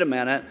 but wait a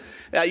minute,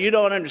 you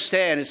don't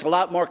understand. It's a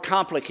lot more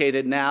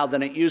complicated now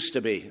than it used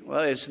to be.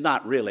 Well, it's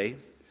not really.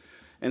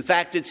 In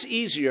fact, it's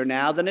easier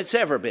now than it's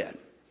ever been.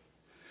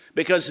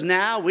 Because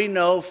now we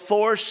know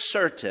for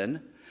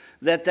certain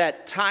that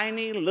that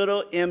tiny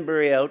little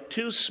embryo,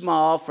 too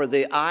small for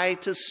the eye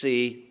to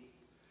see,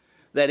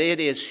 that it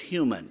is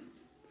human.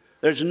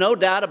 There's no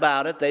doubt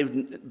about it.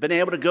 They've been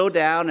able to go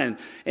down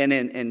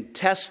and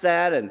test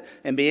that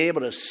and be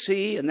able to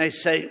see. And they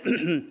say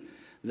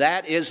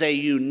that is a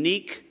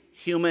unique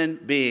human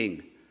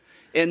being.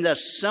 In the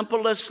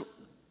simplest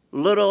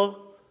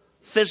little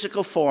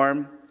physical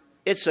form,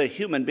 it's a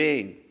human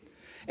being.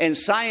 And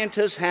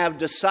scientists have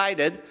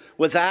decided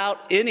without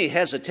any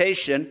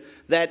hesitation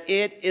that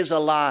it is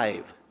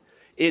alive.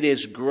 It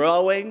is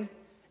growing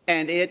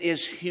and it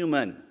is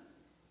human.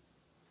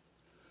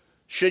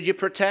 Should you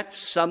protect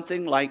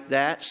something like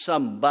that,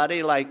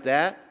 somebody like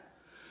that?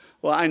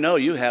 Well, I know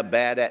you have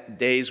bad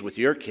days with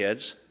your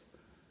kids,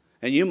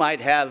 and you might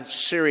have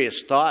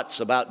serious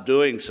thoughts about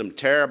doing some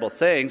terrible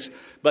things,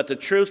 but the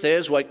truth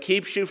is what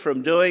keeps you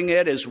from doing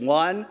it is,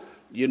 one,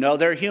 you know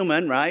they're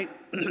human, right?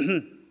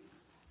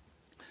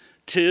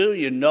 Two,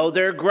 you know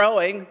they're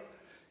growing.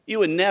 You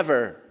would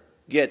never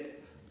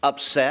get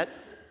upset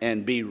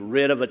and be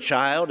rid of a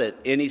child at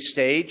any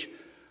stage.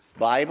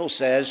 Bible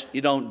says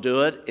you don't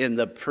do it in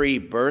the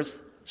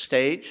pre-birth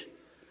stage.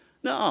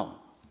 No.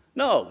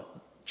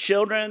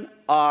 Children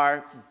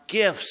are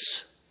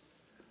gifts.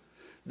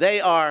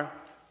 They are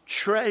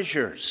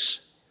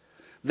treasures.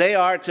 They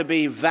are to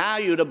be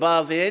valued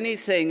above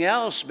anything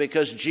else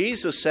because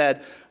Jesus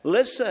said,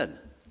 listen,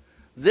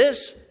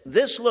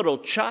 this little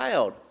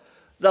child,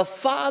 the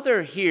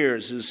Father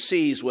hears and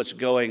sees what's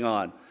going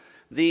on.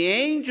 The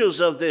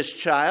angels of this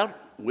child,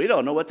 we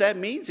don't know what that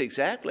means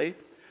exactly,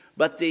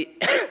 but the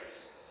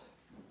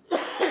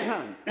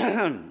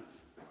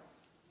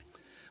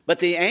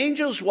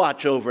angels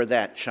watch over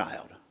that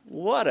child.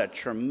 What a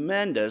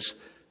tremendous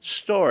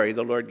story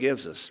the Lord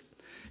gives us.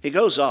 He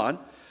goes on.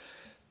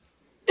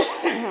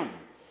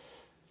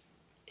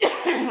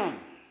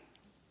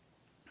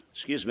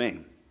 Excuse me.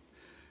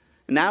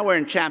 Now we're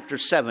in chapter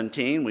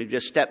 17. We've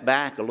just stepped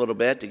back a little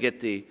bit to get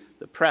the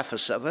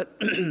preface of it.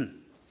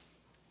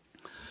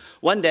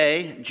 One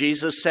day,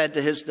 Jesus said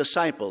to his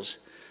disciples,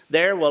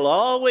 there will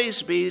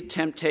always be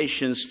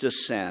temptations to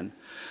sin,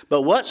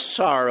 but what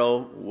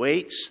sorrow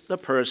waits the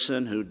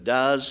person who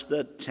does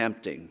the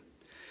tempting?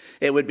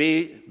 It would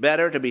be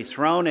better to be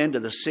thrown into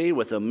the sea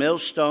with a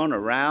millstone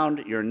around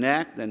your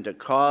neck than to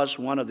cause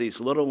one of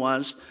these little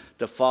ones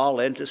to fall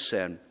into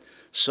sin.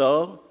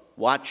 So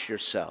watch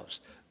yourselves.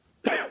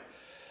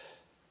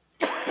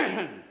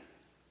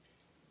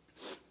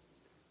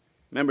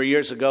 Remember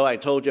years ago I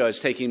told you I was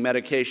taking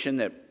medication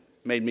that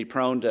made me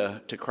prone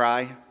to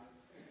cry?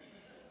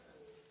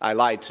 I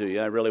lied to you.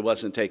 I really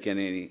wasn't taking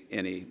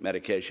any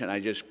medication. I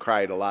just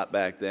cried a lot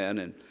back then,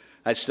 and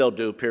I still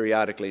do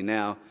periodically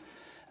now.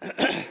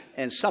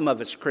 And some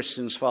of it's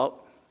Kristen's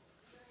fault.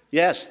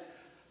 Yes.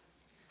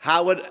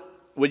 How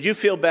would you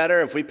feel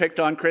better if we picked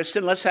on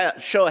Kristen? Let's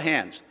show of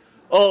hands.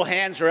 Oh,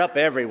 hands are up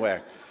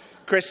everywhere.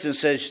 Kristen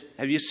says,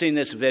 have you seen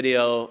this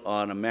video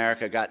on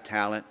America Got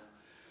Talent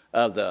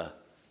of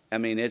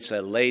it's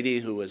a lady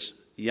who was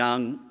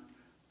young,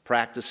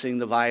 practicing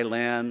the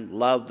violin,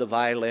 loved the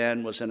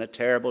violin, was in a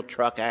terrible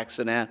truck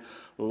accident,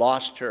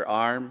 lost her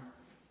arm.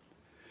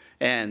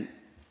 And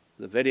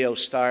the video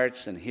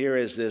starts, and here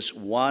is this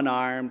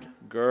one-armed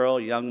girl,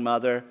 young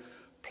mother,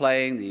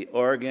 playing the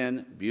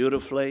organ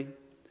beautifully.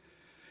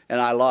 And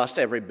I lost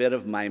every bit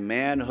of my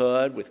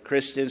manhood with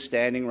Kristen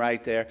standing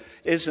right there.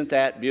 Isn't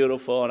that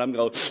beautiful? And I'm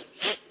going,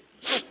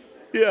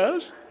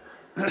 yes.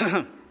 I didn't show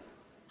you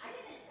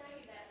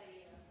that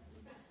video.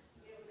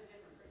 It was a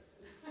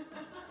different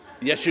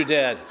Kristen. Yes, you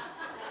did.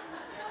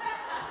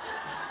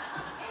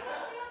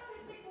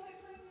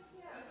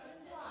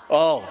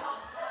 Oh,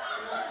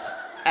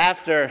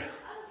 after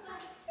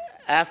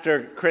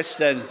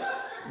Kristen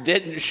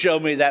didn't show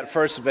me that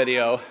first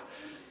video,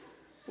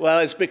 well,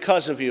 it's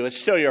because of you. It's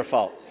still your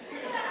fault.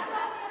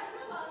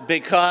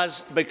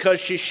 Because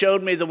she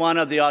showed me the one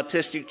of the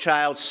autistic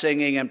child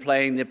singing and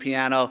playing the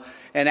piano,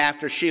 and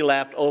after she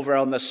left, over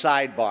on the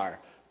sidebar,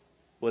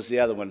 was the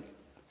other one.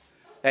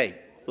 Hey,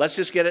 let's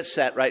just get it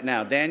set right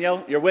now.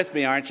 Daniel, you're with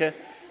me, aren't you?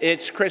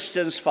 It's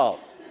Kristen's fault.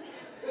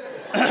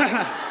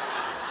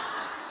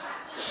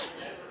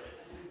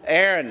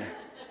 Aaron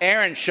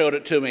showed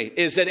it to me.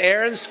 Is it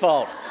Aaron's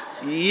fault?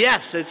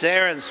 Yes, it's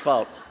Aaron's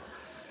fault.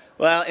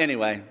 Well,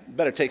 anyway,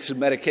 better take some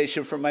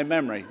medication for my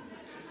memory.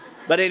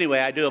 But anyway,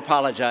 I do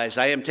apologize.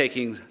 I am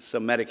taking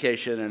some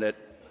medication, and it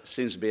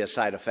seems to be a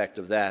side effect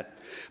of that.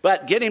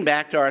 But getting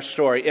back to our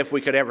story, if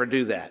we could ever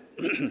do that.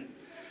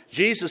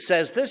 Jesus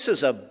says this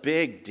is a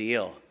big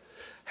deal.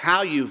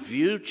 How you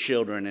view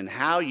children and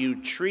how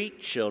you treat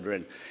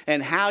children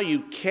and how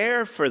you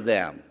care for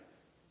them.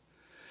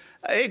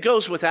 It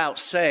goes without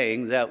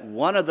saying that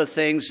one of the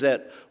things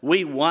that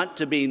we want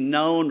to be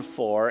known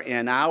for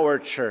in our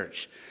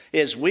church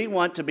is we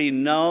want to be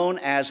known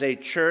as a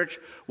church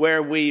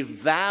where we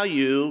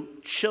value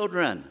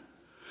children,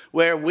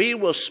 where we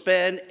will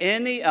spend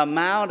any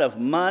amount of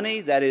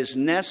money that is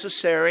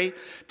necessary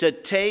to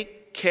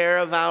take care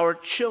of our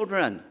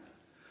children.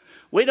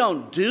 We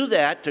don't do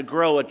that to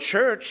grow a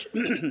church.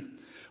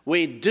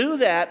 We do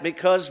that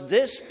because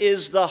this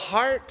is the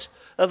heart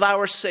of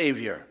our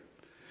Savior.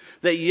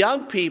 That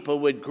young people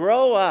would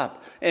grow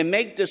up and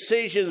make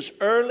decisions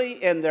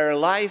early in their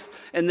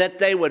life, and that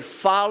they would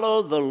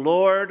follow the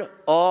Lord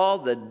all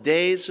the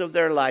days of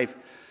their life.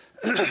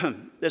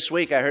 This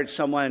week I heard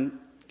someone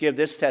give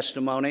this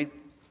testimony.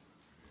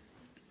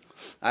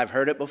 I've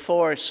heard it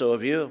before, so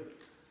have you.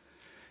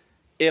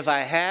 If I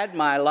had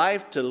my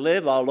life to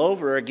live all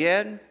over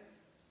again,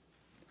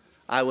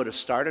 I would have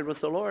started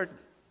with the Lord.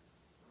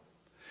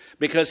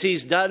 Because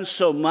He's done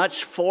so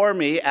much for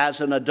me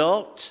as an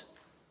adult.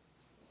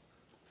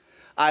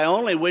 I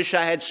only wish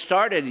I had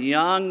started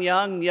young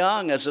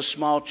as a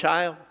small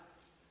child.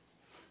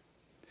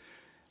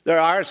 There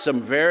are some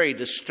very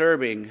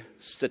disturbing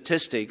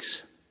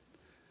statistics.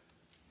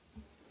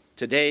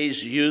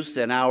 Today's youth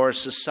in our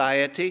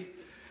society.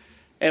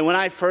 And when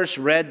I first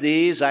read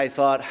these, I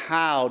thought,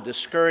 how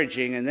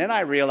discouraging. And then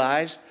I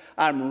realized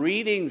I'm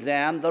reading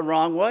them the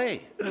wrong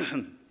way.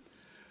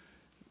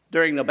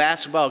 During the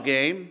basketball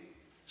game,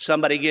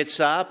 somebody gets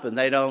up and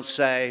they don't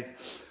say,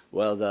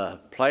 well, the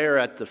player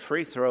at the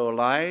free throw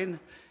line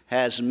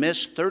has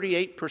missed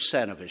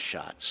 38% of his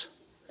shots.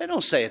 They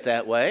don't say it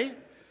that way.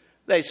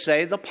 They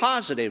say the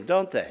positive,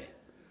 don't they?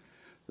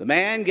 The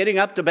man getting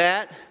up to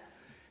bat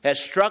has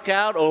struck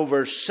out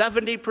over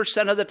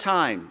 70% of the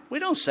time. We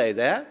don't say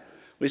that.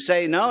 We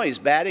say, no, he's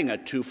batting a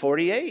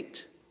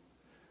 .248.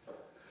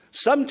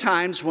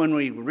 Sometimes when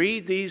we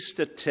read these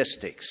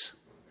statistics,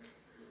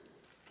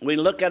 we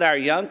look at our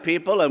young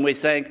people and we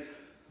think,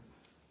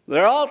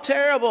 they're all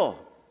terrible.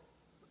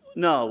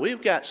 No,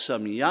 we've got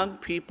some young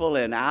people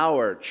in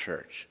our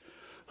church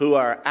who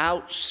are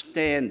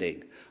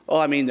outstanding. Oh,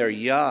 I mean, they're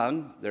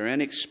young, they're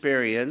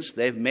inexperienced,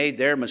 they've made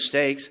their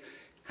mistakes.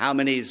 How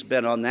many's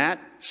been on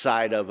that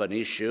side of an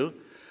issue?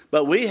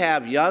 But we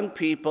have young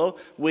people,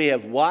 we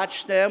have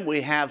watched them,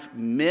 we have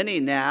many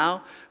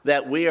now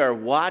that we are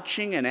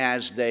watching, and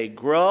as they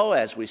grow,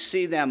 as we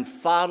see them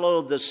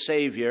follow the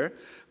Savior,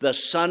 the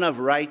Son of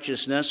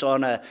Righteousness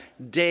on a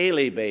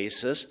daily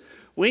basis,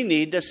 we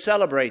need to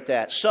celebrate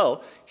that.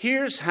 So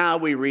here's how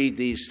we read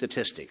these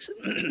statistics.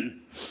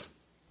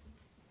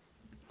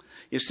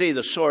 You see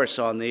the source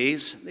on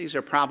these. These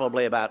are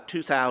probably about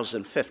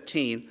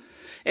 2015.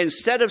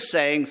 Instead of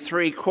saying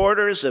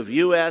 3/4 of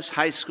U.S.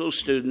 high school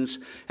students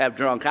have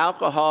drunk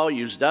alcohol,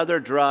 used other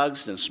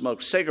drugs, and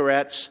smoked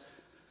cigarettes,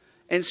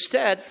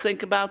 instead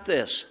think about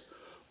this.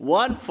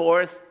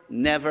 1/4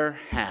 never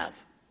have.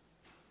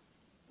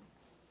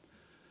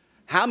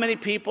 How many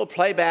people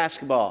play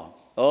basketball?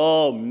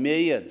 Oh,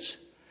 millions.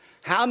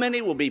 How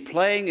many will be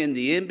playing in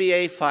the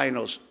NBA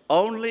Finals?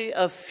 Only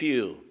a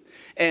few.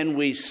 And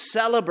we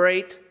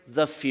celebrate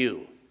the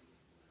few.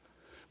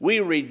 We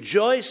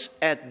rejoice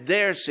at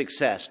their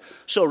success.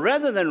 So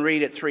rather than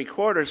read it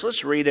 3/4,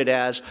 let's read it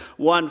as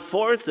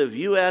 1/4 of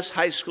U.S.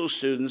 high school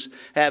students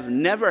have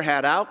never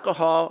had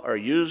alcohol or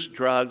used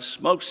drugs,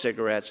 smoked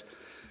cigarettes.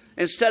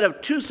 Instead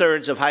of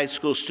 2/3 of high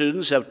school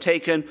students have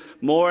taken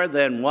more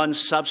than one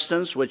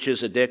substance which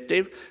is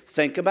addictive.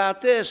 Think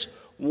about this.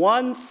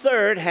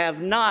 1/3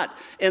 have not,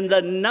 and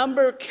the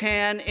number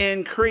can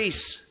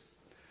increase.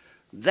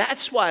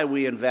 That's why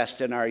we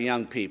invest in our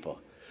young people.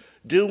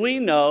 Do we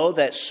know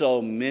that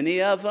so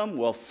many of them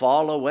will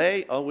fall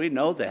away? Oh, we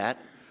know that.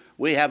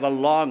 We have a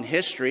long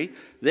history.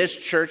 This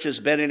church has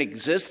been in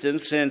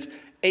existence since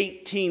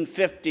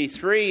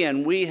 1853,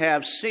 and we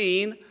have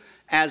seen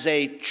as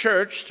a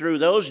church through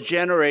those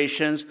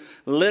generations,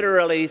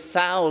 literally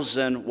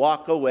 1,000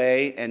 walk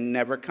away and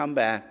never come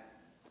back.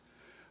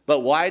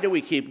 But why do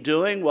we keep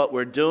doing what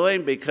we're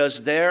doing?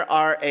 Because there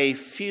are a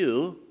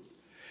few,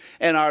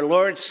 and our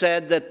Lord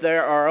said that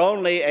there are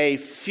only a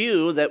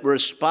few that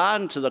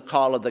respond to the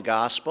call of the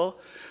gospel.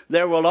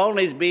 There will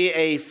only be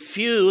a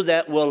few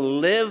that will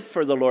live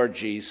for the Lord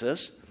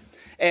Jesus,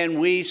 and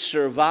we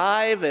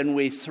survive and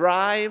we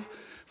thrive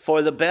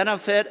for the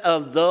benefit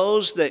of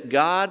those that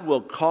God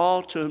will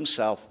call to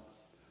Himself.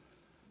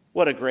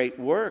 What a great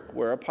work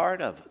we're a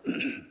part of.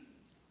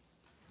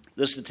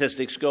 The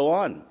statistics go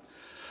on.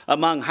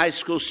 Among high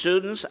school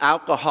students,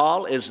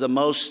 alcohol is the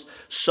most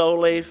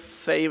solely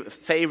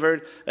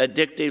favored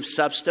addictive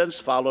substance,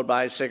 followed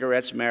by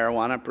cigarettes,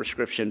 marijuana,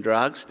 prescription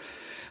drugs.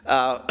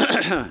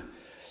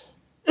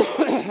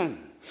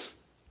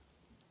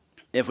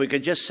 If we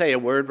could just say a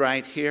word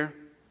right here.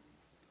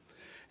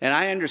 And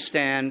I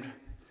understand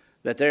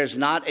that there's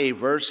not a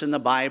verse in the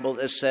Bible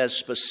that says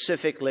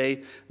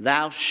specifically,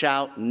 thou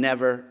shalt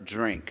never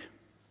drink.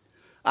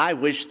 I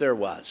wish there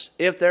was.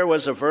 If there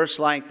was a verse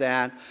like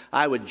that,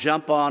 I would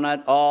jump on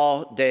it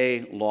all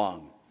day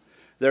long.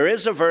 There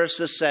is a verse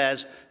that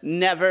says,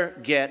 never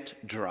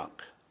get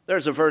drunk.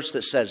 There's a verse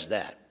that says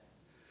that.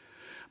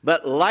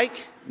 But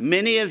like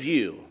many of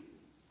you,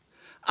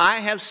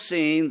 I have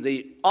seen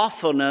the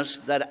awfulness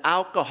that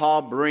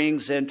alcohol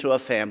brings into a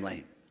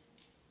family.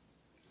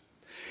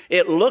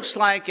 It looks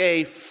like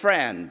a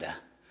friend.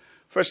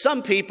 For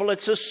some people,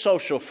 it's a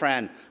social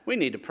friend. We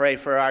need to pray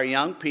for our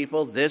young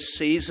people this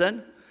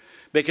season,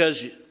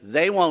 because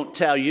they won't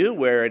tell you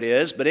where it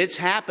is, but it's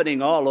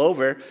happening all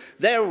over.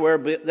 There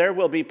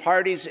will be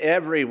parties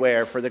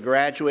everywhere for the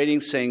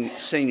graduating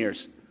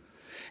seniors.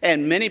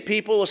 And many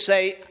people will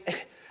say,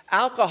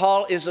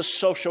 alcohol is a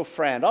social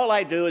friend. All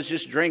I do is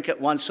just drink it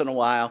once in a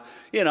while,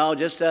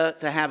 just to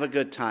have a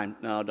good time.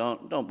 No,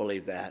 don't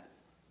believe that.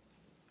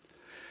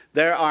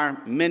 There are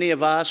many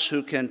of us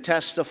who can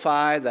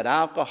testify that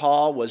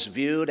alcohol was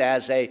viewed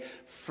as a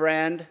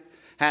friend,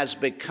 has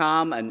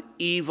become an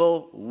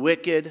evil,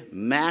 wicked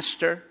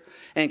master.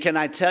 And can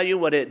I tell you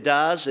what it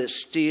does? It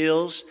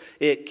steals,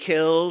 it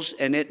kills,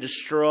 and it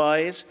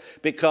destroys,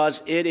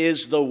 because it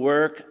is the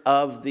work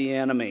of the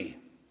enemy.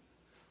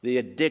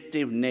 The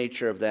addictive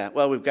nature of that.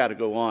 Well, we've got to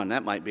go on.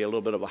 That might be a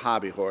little bit of a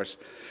hobby horse.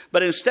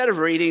 But instead of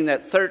reading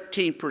that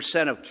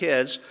 13% of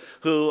kids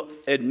who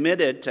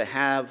admitted to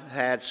have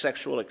had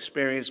sexual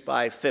experience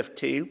by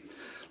 15,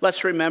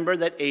 let's remember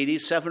that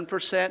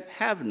 87%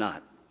 have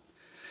not.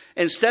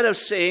 Instead of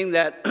seeing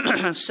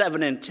that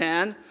 7 in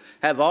 10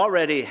 have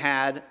already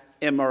had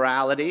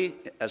immorality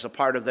as a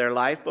part of their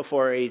life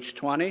before age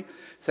 20,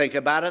 think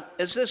about it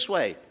as this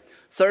way.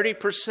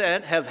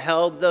 30% have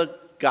held the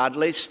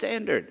godly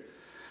standard.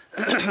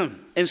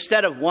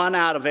 Instead of 1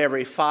 out of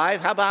every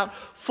 5, how about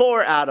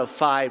 4 out of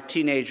 5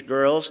 teenage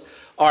girls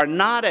are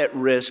not at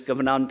risk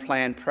of an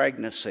unplanned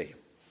pregnancy?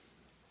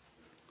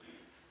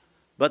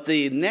 But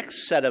the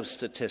next set of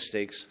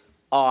statistics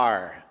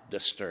are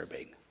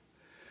disturbing.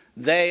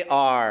 They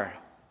are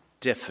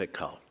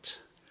difficult,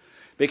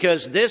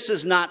 because this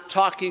is not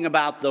talking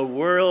about the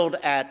world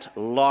at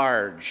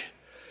large.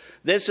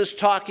 This is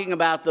talking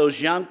about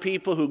those young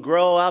people who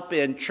grow up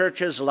in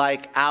churches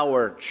like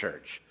our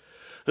church,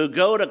 who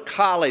go to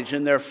college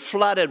and they're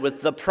flooded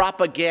with the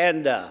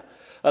propaganda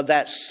of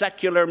that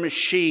secular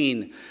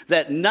machine,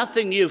 that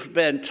nothing you've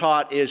been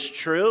taught is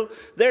true.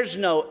 There's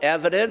no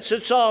evidence.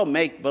 It's all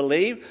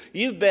make-believe.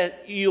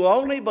 You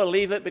only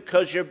believe it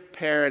because your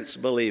parents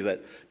believe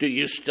it. Do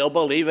you still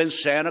believe in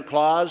Santa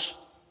Claus?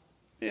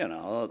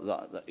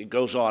 It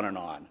goes on and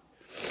on.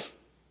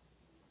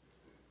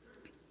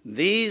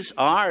 These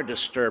are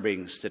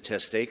disturbing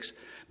statistics,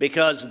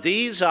 because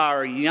these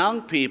are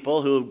young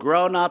people who have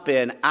grown up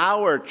in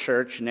our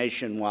church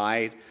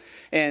nationwide,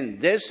 and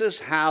this is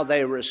how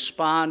they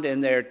respond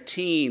in their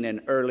teen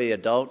and early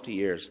adult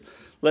years.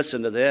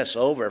 Listen to this.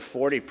 Over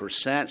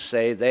 40%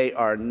 say they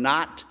are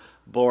not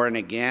born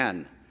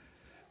again.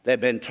 They've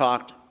been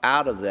talked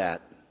out of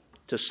that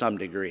to some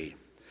degree.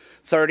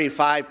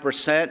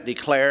 35%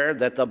 declare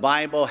that the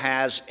Bible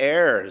has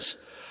errors,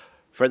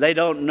 for they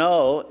don't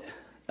know,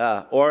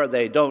 or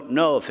they don't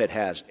know if it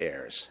has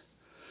errors.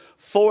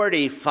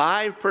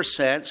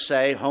 45%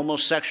 say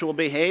homosexual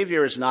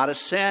behavior is not a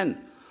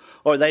sin,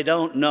 or they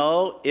don't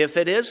know if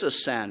it is a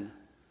sin.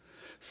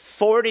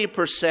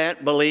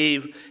 40%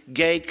 believe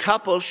gay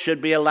couples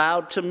should be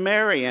allowed to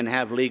marry and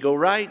have legal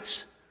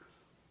rights.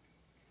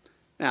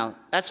 Now,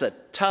 that's a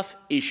tough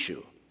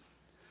issue.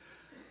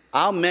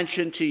 I'll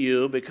mention to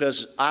you,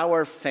 because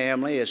our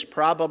family is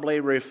probably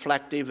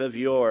reflective of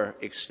your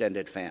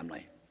extended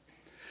family.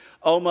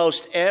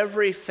 Almost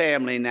every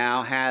family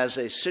now has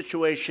a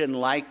situation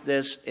like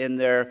this in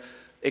their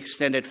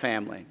extended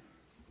family.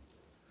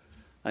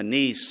 A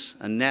niece,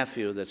 a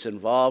nephew that's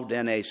involved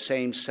in a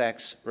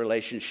same-sex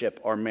relationship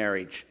or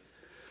marriage.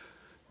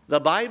 The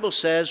Bible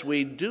says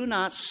we do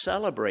not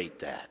celebrate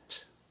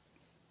that.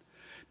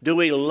 Do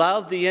we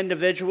love the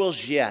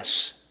individuals?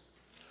 Yes.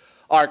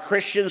 Are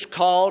Christians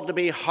called to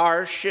be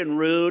harsh and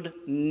rude?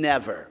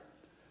 Never.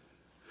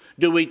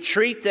 Do we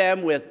treat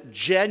them with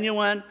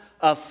genuine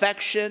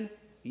affection?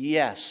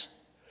 Yes.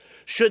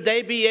 Should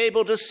they be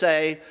able to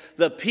say,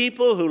 the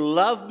people who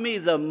love me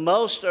the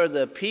most are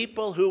the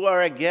people who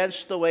are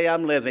against the way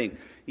I'm living?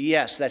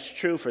 Yes, that's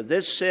true for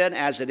this sin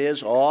as it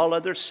is all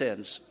other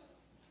sins.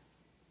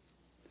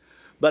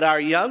 But our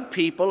young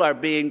people are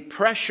being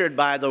pressured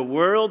by the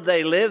world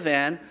they live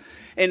in,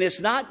 and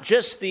it's not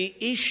just the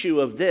issue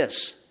of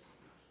this.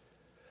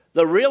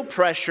 The real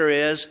pressure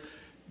is,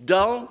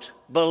 don't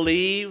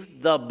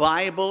believe the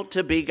Bible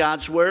to be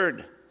God's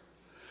word.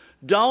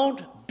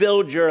 Don't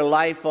build your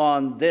life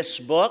on this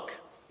book.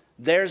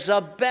 There's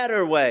a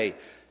better way.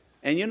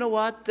 And you know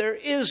what? There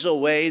is a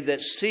way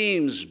that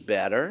seems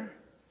better.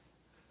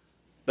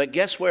 But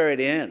guess where it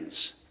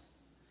ends?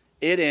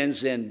 It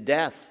ends in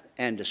death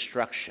and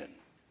destruction.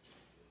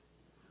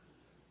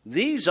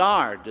 These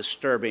are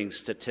disturbing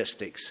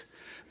statistics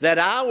that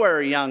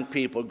our young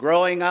people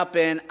growing up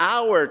in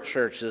our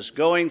churches,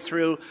 going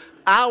through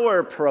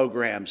our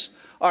programs,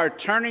 are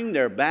turning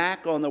their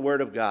back on the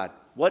Word of God.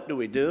 What do?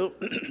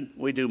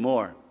 We do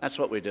more. That's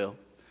what we do.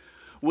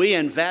 We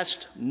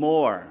invest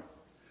more.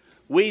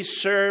 We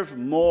serve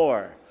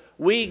more.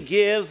 We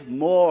give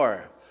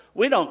more.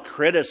 We don't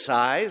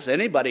criticize.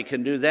 Anybody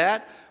can do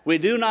that. We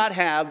do not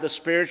have the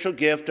spiritual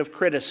gift of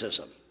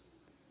criticism.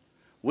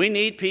 We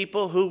need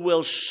people who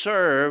will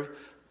serve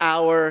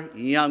our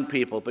young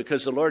people,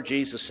 because the Lord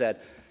Jesus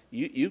said,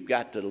 you've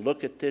got to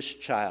look at this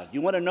child.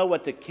 You want to know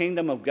what the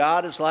kingdom of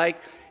God is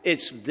like?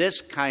 It's this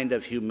kind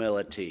of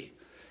humility.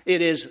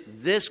 It is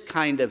this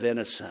kind of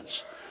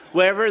innocence.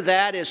 Wherever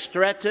that is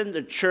threatened,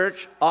 the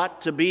church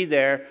ought to be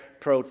there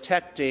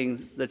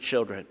protecting the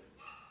children.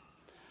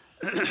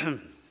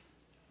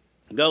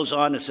 Goes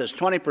on, it says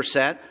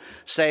 20%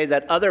 say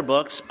that other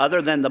books other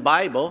than the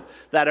Bible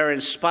that are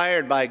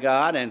inspired by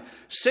God, and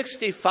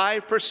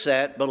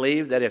 65%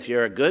 believe that if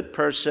you're a good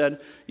person,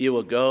 you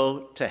will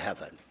go to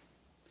heaven.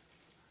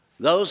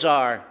 Those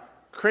are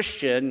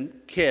Christian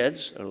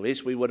kids, or at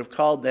least we would have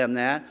called them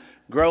that,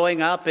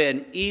 growing up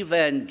in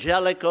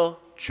evangelical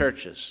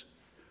churches.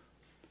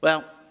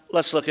 Well,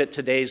 let's look at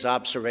today's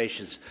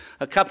observations.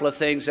 A couple of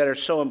things that are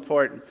so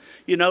important.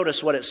 You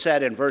notice what it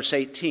said in verse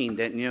 18,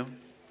 didn't you?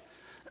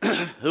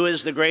 Who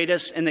is the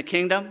greatest in the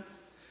kingdom?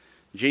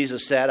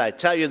 Jesus said, I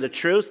tell you the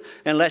truth,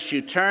 unless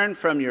you turn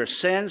from your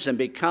sins and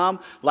become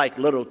like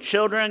little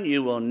children,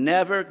 you will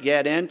never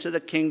get into the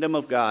kingdom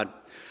of God.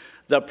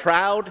 The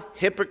proud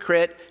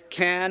hypocrite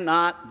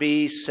cannot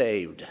be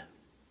saved.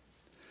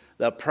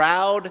 The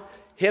proud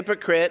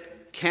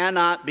hypocrite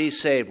cannot be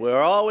saved. We're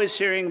always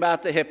hearing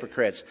about the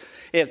hypocrites.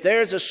 If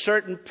there's a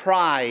certain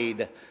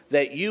pride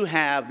that you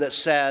have that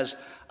says,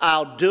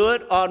 I'll do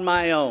it on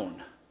my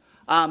own,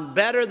 I'm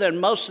better than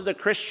most of the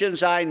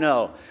Christians I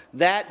know,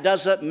 that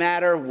doesn't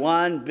matter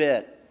one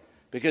bit.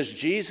 Because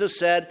Jesus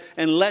said,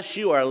 unless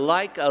you are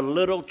like a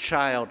little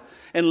child,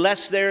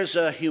 unless there's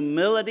a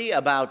humility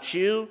about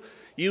you,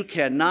 you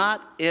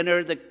cannot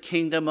enter the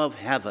kingdom of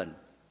heaven.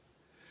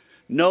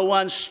 No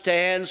one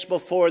stands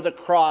before the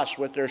cross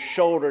with their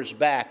shoulders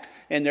back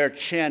and their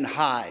chin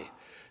high.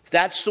 If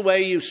that's the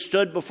way you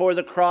stood before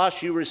the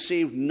cross, you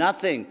received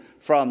nothing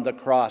from the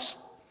cross.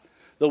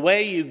 The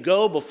way you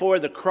go before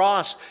the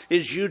cross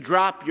is you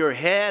drop your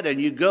head and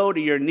you go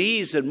to your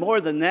knees, and more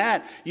than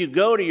that, you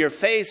go to your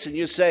face and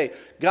you say,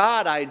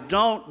 God, I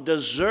don't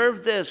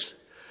deserve this,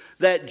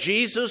 that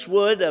Jesus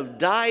would have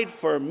died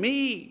for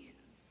me.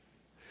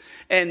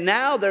 And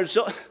now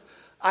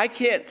I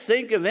can't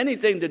think of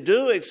anything to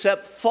do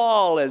except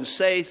fall and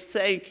say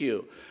thank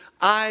you.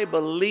 I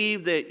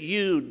believe that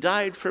you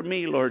died for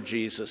me, Lord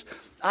Jesus.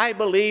 I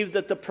believe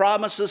that the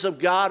promises of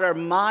God are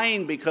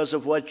mine because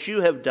of what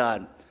you have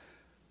done.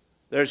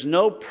 There's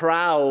no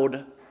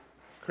proud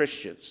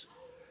Christians.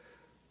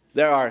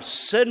 There are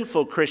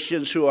sinful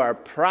Christians who are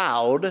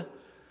proud,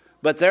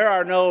 but there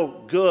are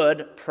no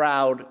good,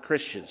 proud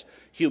Christians.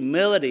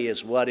 Humility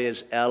is what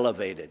is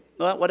elevated.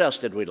 Well, what else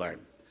did we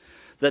learn?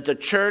 That the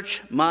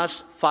church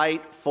must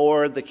fight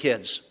for the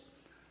kids.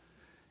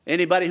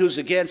 Anybody who's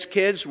against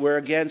kids, we're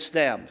against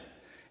them.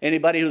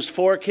 Anybody who's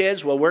for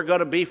kids, well, we're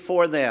going to be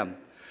for them.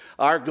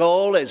 Our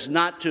goal is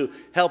not to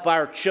help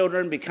our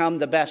children become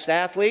the best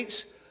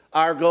athletes.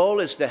 Our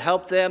goal is to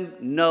help them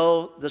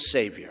know the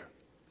Savior.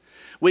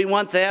 We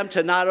want them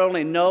to not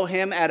only know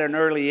him at an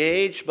early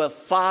age, but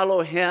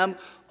follow him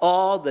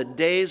all the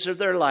days of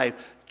their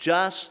life,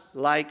 just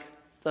like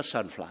the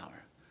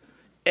sunflower.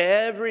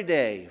 Every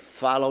day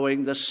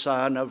following the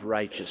Son of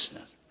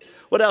Righteousness.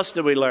 What else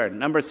did we learn?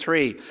 Number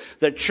 3,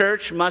 the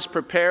church must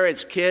prepare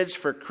its kids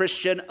for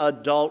Christian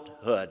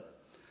adulthood.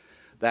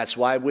 That's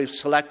why we've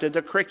selected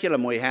the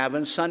curriculum we have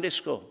in Sunday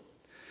school.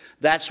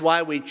 That's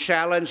why we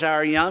challenge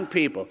our young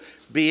people.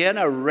 Be in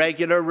a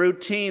regular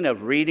routine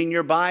of reading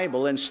your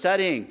Bible and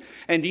studying.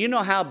 And do you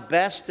know how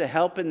best to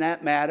help in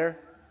that matter?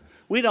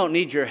 We don't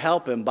need your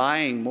help in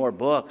buying more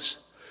books.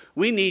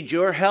 We need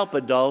your help,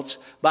 adults,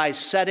 by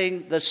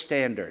setting the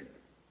standard.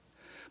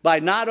 By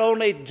not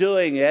only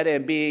doing it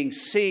and being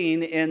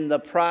seen in the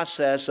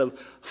process of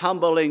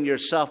humbling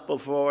yourself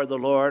before the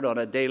Lord on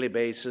a daily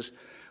basis,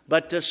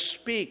 but to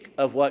speak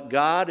of what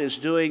God is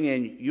doing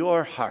in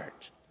your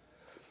heart.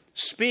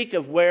 Speak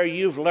of where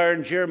you've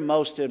learned your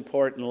most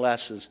important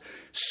lessons.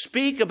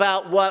 Speak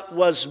about what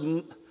was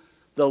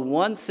the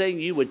one thing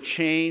you would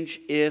change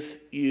if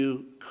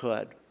you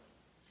could.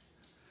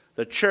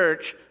 The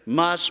church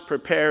must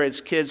prepare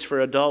its kids for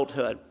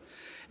adulthood.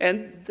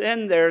 And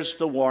then there's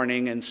the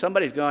warning, and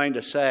somebody's going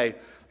to say,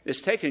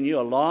 it's taken you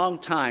a long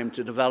time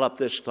to develop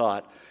this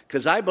thought,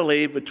 because I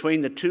believe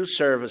between the two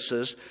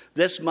services,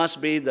 this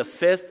must be the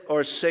 5th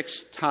or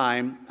 6th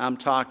time I'm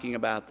talking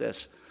about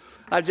this.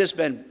 I've just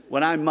been,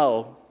 when I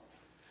mow,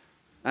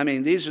 I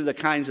mean, these are the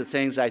kinds of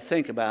things I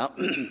think about.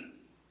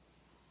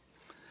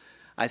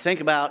 I think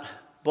about,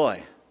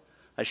 boy,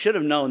 I should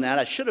have known that.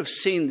 I should have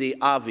seen the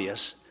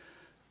obvious.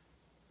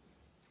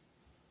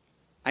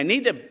 I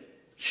need to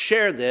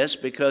share this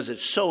because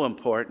it's so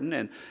important.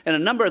 And a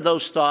number of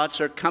those thoughts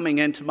are coming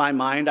into my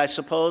mind, I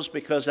suppose,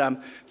 because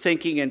I'm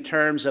thinking in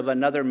terms of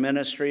another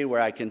ministry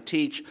where I can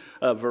teach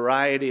a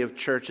variety of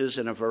churches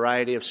in a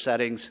variety of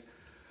settings.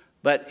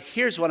 But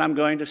here's what I'm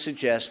going to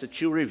suggest that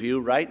you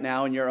review right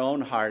now in your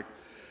own heart.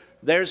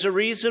 There's a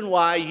reason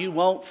why you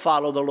won't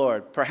follow the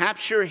Lord.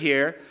 Perhaps you're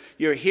here.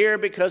 You're here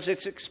because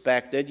it's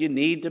expected. You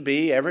need to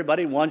be.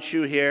 Everybody wants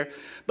you here.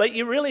 But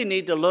you really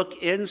need to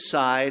look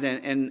inside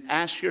and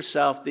ask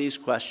yourself these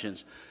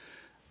questions.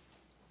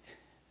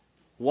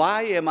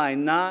 Why am I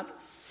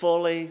not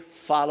fully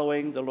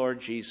following the Lord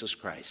Jesus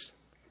Christ?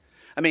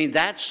 I mean,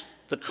 that's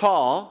the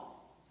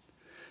call.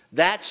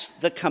 That's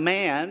the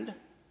command.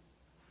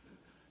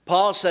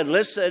 Paul said,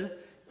 listen,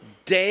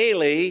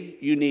 daily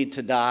you need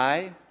to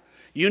die.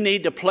 You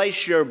need to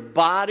place your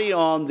body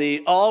on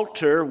the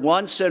altar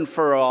once and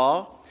for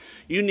all.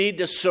 You need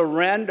to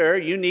surrender.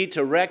 You need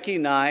to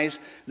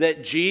recognize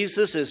that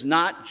Jesus is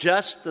not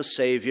just the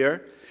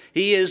Savior.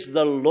 He is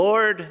the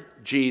Lord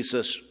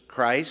Jesus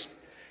Christ.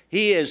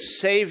 He is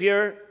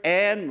Savior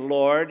and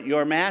Lord,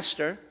 your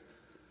Master.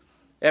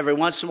 Every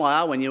once in a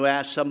while, when you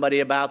ask somebody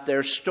about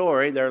their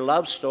story, their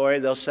love story,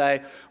 they'll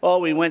say, oh,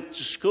 we went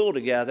to school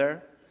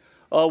together.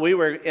 Oh, we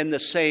were in the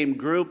same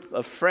group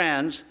of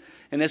friends.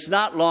 And it's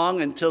not long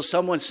until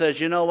someone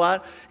says, you know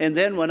what? And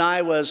then when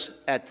I was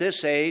at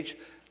this age,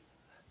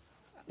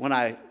 when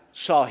I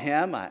saw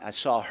him, I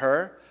saw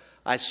her,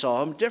 I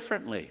saw him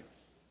differently.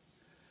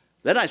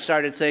 Then I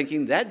started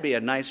thinking, that'd be a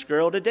nice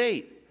girl to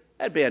date.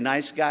 That'd be a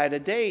nice guy to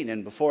date.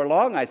 And before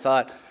long, I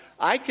thought,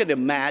 I could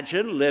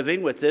imagine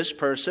living with this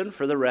person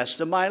for the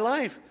rest of my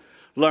life,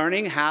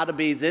 learning how to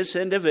be this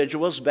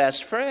individual's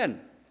best friend.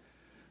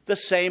 The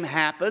same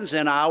happens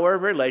in our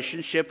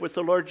relationship with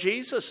the Lord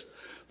Jesus.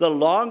 The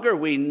longer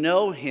we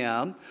know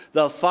him,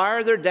 the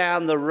farther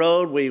down the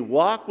road we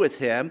walk with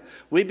him,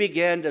 we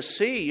begin to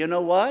see, you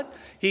know what?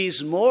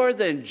 He's more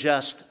than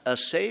just a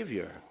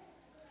Savior.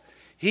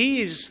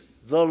 He's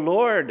the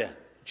Lord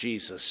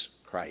Jesus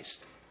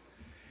Christ.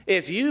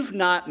 If you've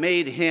not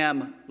made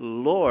him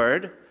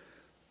Lord,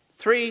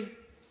 3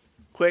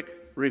 quick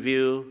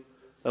review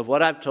of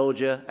what I've told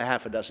you a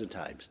half a dozen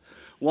times.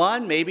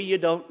 1, maybe you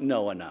don't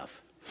know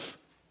enough.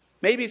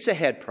 Maybe it's a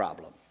head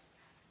problem.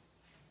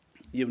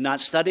 You've not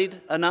studied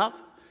enough.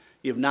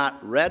 You've not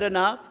read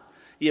enough.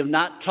 You've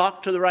not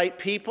talked to the right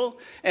people.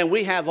 And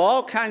we have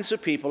all kinds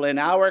of people in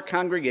our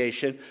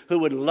congregation who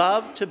would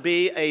love to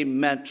be a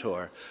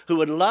mentor, who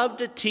would love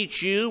to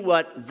teach you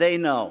what they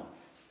know.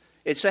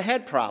 It's a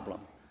head problem.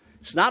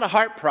 It's not a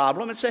heart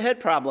problem. It's a head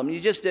problem.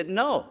 You just didn't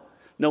know.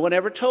 No one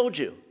ever told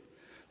you.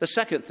 The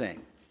second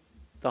thing,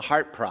 the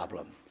heart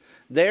problem.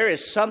 There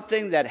is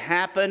something that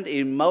happened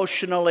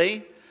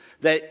emotionally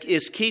that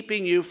is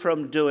keeping you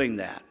from doing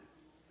that.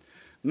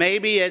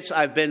 Maybe it's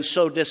I've been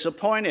so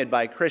disappointed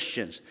by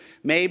Christians.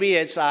 Maybe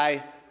it's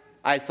I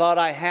thought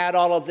I had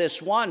all of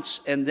this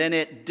once and then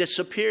it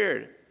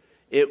disappeared.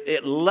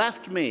 It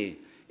left me.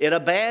 It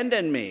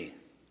abandoned me.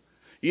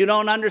 You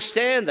don't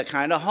understand the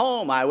kind of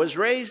home I was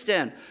raised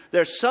in.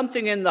 There's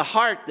something in the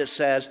heart that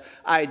says,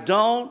 I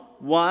don't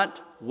want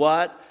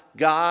what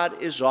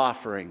God is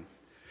offering.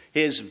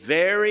 His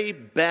very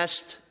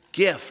best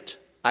gift,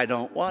 I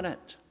don't want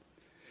it.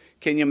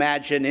 Can you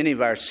imagine any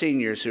of our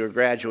seniors who are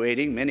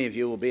graduating? Many of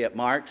you will be at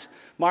Mark's.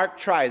 Mark,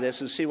 try this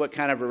and see what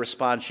kind of a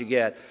response you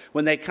get.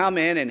 When they come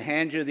in and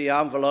hand you the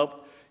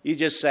envelope, you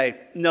just say,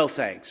 no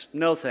thanks,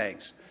 no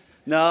thanks.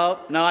 No,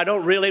 I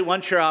don't really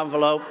want your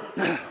envelope.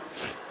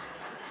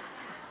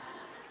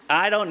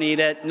 I don't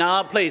need it.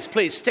 No, please,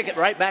 stick it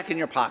right back in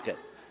your pocket.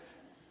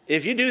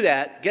 If you do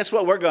that, guess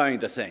what we're going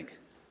to think?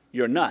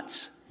 You're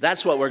nuts.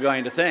 That's what we're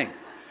going to think.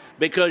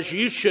 Because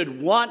you should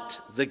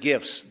want the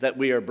gifts that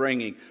we are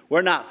bringing.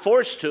 We're not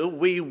forced to.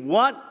 We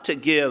want to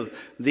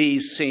give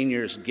these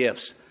seniors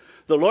gifts.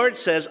 The Lord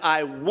says,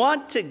 I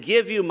want to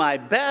give you my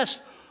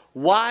best.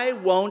 Why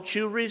won't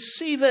you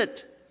receive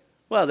it?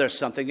 Well, there's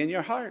something in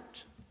your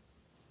heart.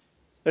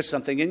 There's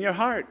something in your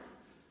heart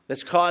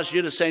that's caused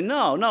you to say,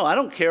 no, I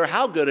don't care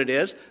how good it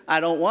is.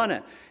 I don't want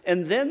it.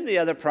 And then the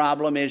other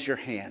problem is your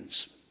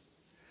hands.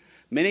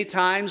 Many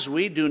times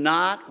we do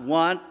not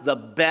want the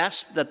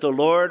best that the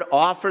Lord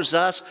offers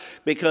us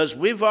because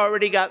we've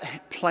already got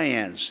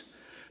plans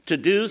to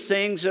do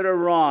things that are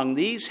wrong.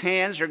 These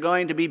hands are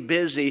going to be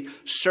busy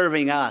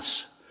serving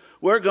us.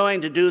 We're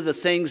going to do the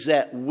things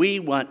that we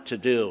want to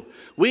do.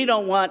 We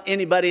don't want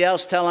anybody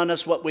else telling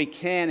us what we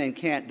can and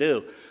can't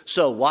do.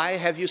 So why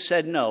have you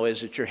said no?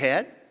 Is it your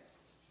head?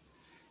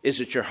 Is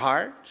it your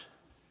heart?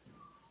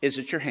 Is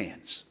it your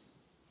hands?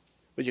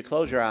 Would you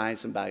close your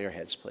eyes and bow your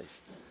heads, please?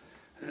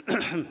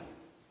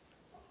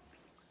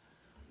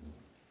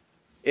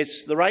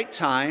 It's the right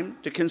time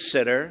to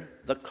consider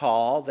the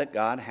call that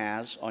God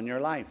has on your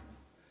life.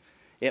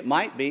 It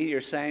might be you're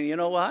saying, you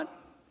know what?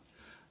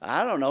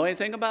 I don't know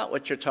anything about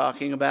what you're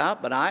talking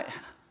about, but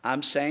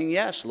I'm saying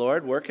yes,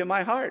 Lord, work in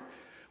my heart.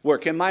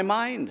 Work in my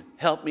mind.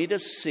 Help me to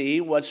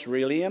see what's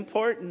really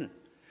important.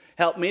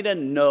 Help me to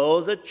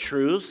know the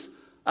truth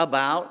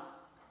about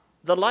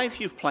the life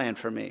you've planned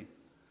for me.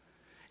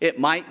 It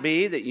might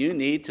be that you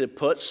need to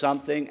put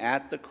something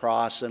at the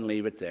cross and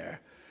leave it there.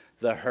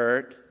 The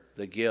hurt,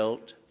 the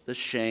guilt, the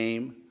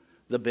shame,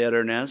 the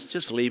bitterness,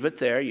 just leave it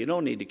there. You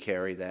don't need to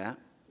carry that.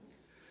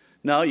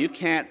 No, you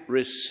can't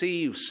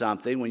receive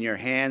something when your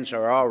hands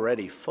are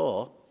already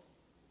full.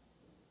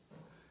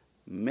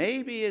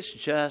 Maybe it's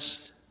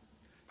just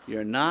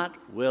you're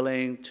not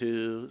willing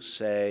to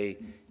say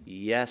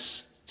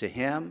yes to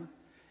him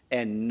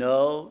and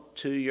no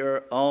to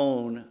your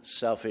own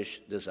selfish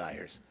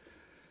desires.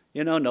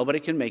 You know, nobody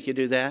can make you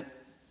do that.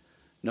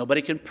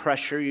 Nobody can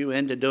pressure you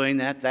into doing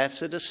that.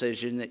 That's a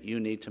decision that you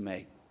need to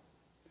make.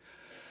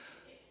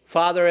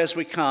 Father, as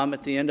we come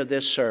at the end of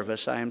this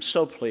service, I am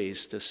so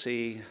pleased to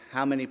see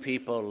how many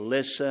people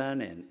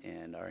listen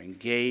and are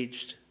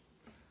engaged.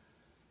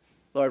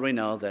 Lord, we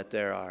know that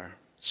there are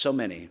so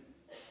many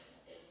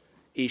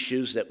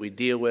issues that we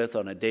deal with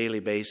on a daily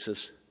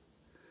basis.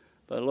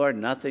 But Lord,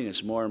 nothing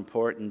is more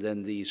important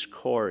than these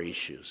core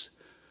issues.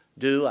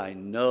 Do I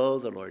know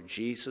the Lord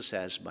Jesus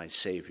as my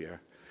Savior?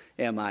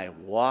 Am I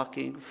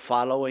walking,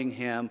 following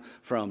him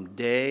from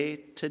day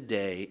to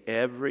day,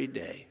 every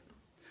day?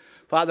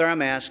 Father,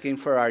 I'm asking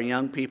for our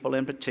young people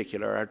in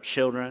particular, our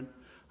children,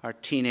 our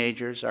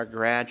teenagers, our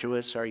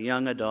graduates, our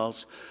young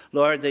adults,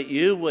 Lord, that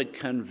you would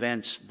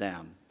convince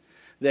them,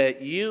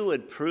 that you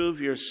would prove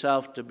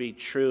yourself to be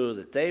true,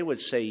 that they would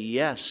say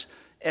yes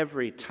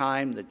every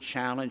time the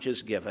challenge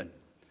is given.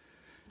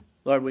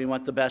 Lord, we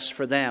want the best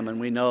for them, and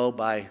we know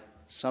by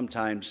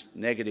sometimes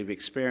negative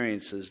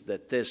experiences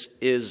that this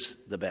is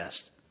the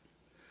best.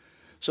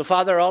 So,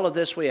 Father, all of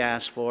this we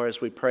ask for as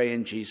we pray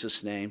in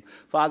Jesus' name.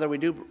 Father, we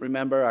do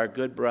remember our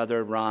good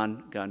brother,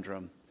 Ron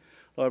Gundrum.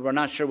 Lord, we're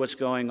not sure what's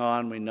going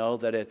on. We know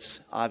that it's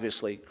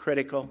obviously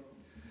critical,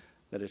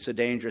 that it's a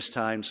dangerous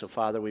time. So,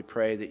 Father, we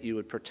pray that you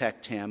would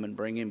protect him and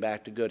bring him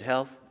back to good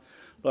health.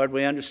 Lord,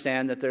 we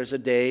understand that there's a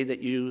day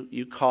that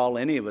you call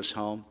any of us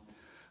home.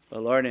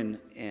 But, Lord, in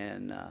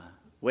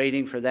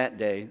waiting for that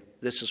day,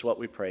 this is what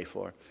we pray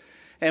for.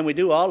 And we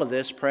do all of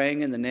this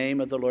praying in the name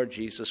of the Lord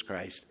Jesus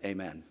Christ.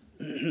 Amen.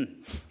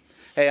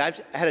 Hey,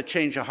 I've had a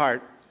change of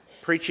heart.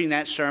 Preaching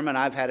that sermon,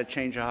 I've had a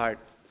change of heart.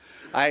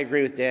 I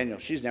agree with Daniel.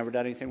 She's never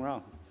done anything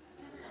wrong.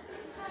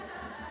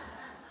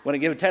 Want to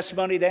give a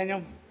testimony,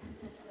 Daniel?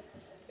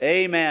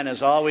 Amen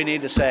is all we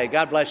need to say.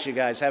 God bless you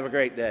guys. Have a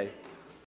great day.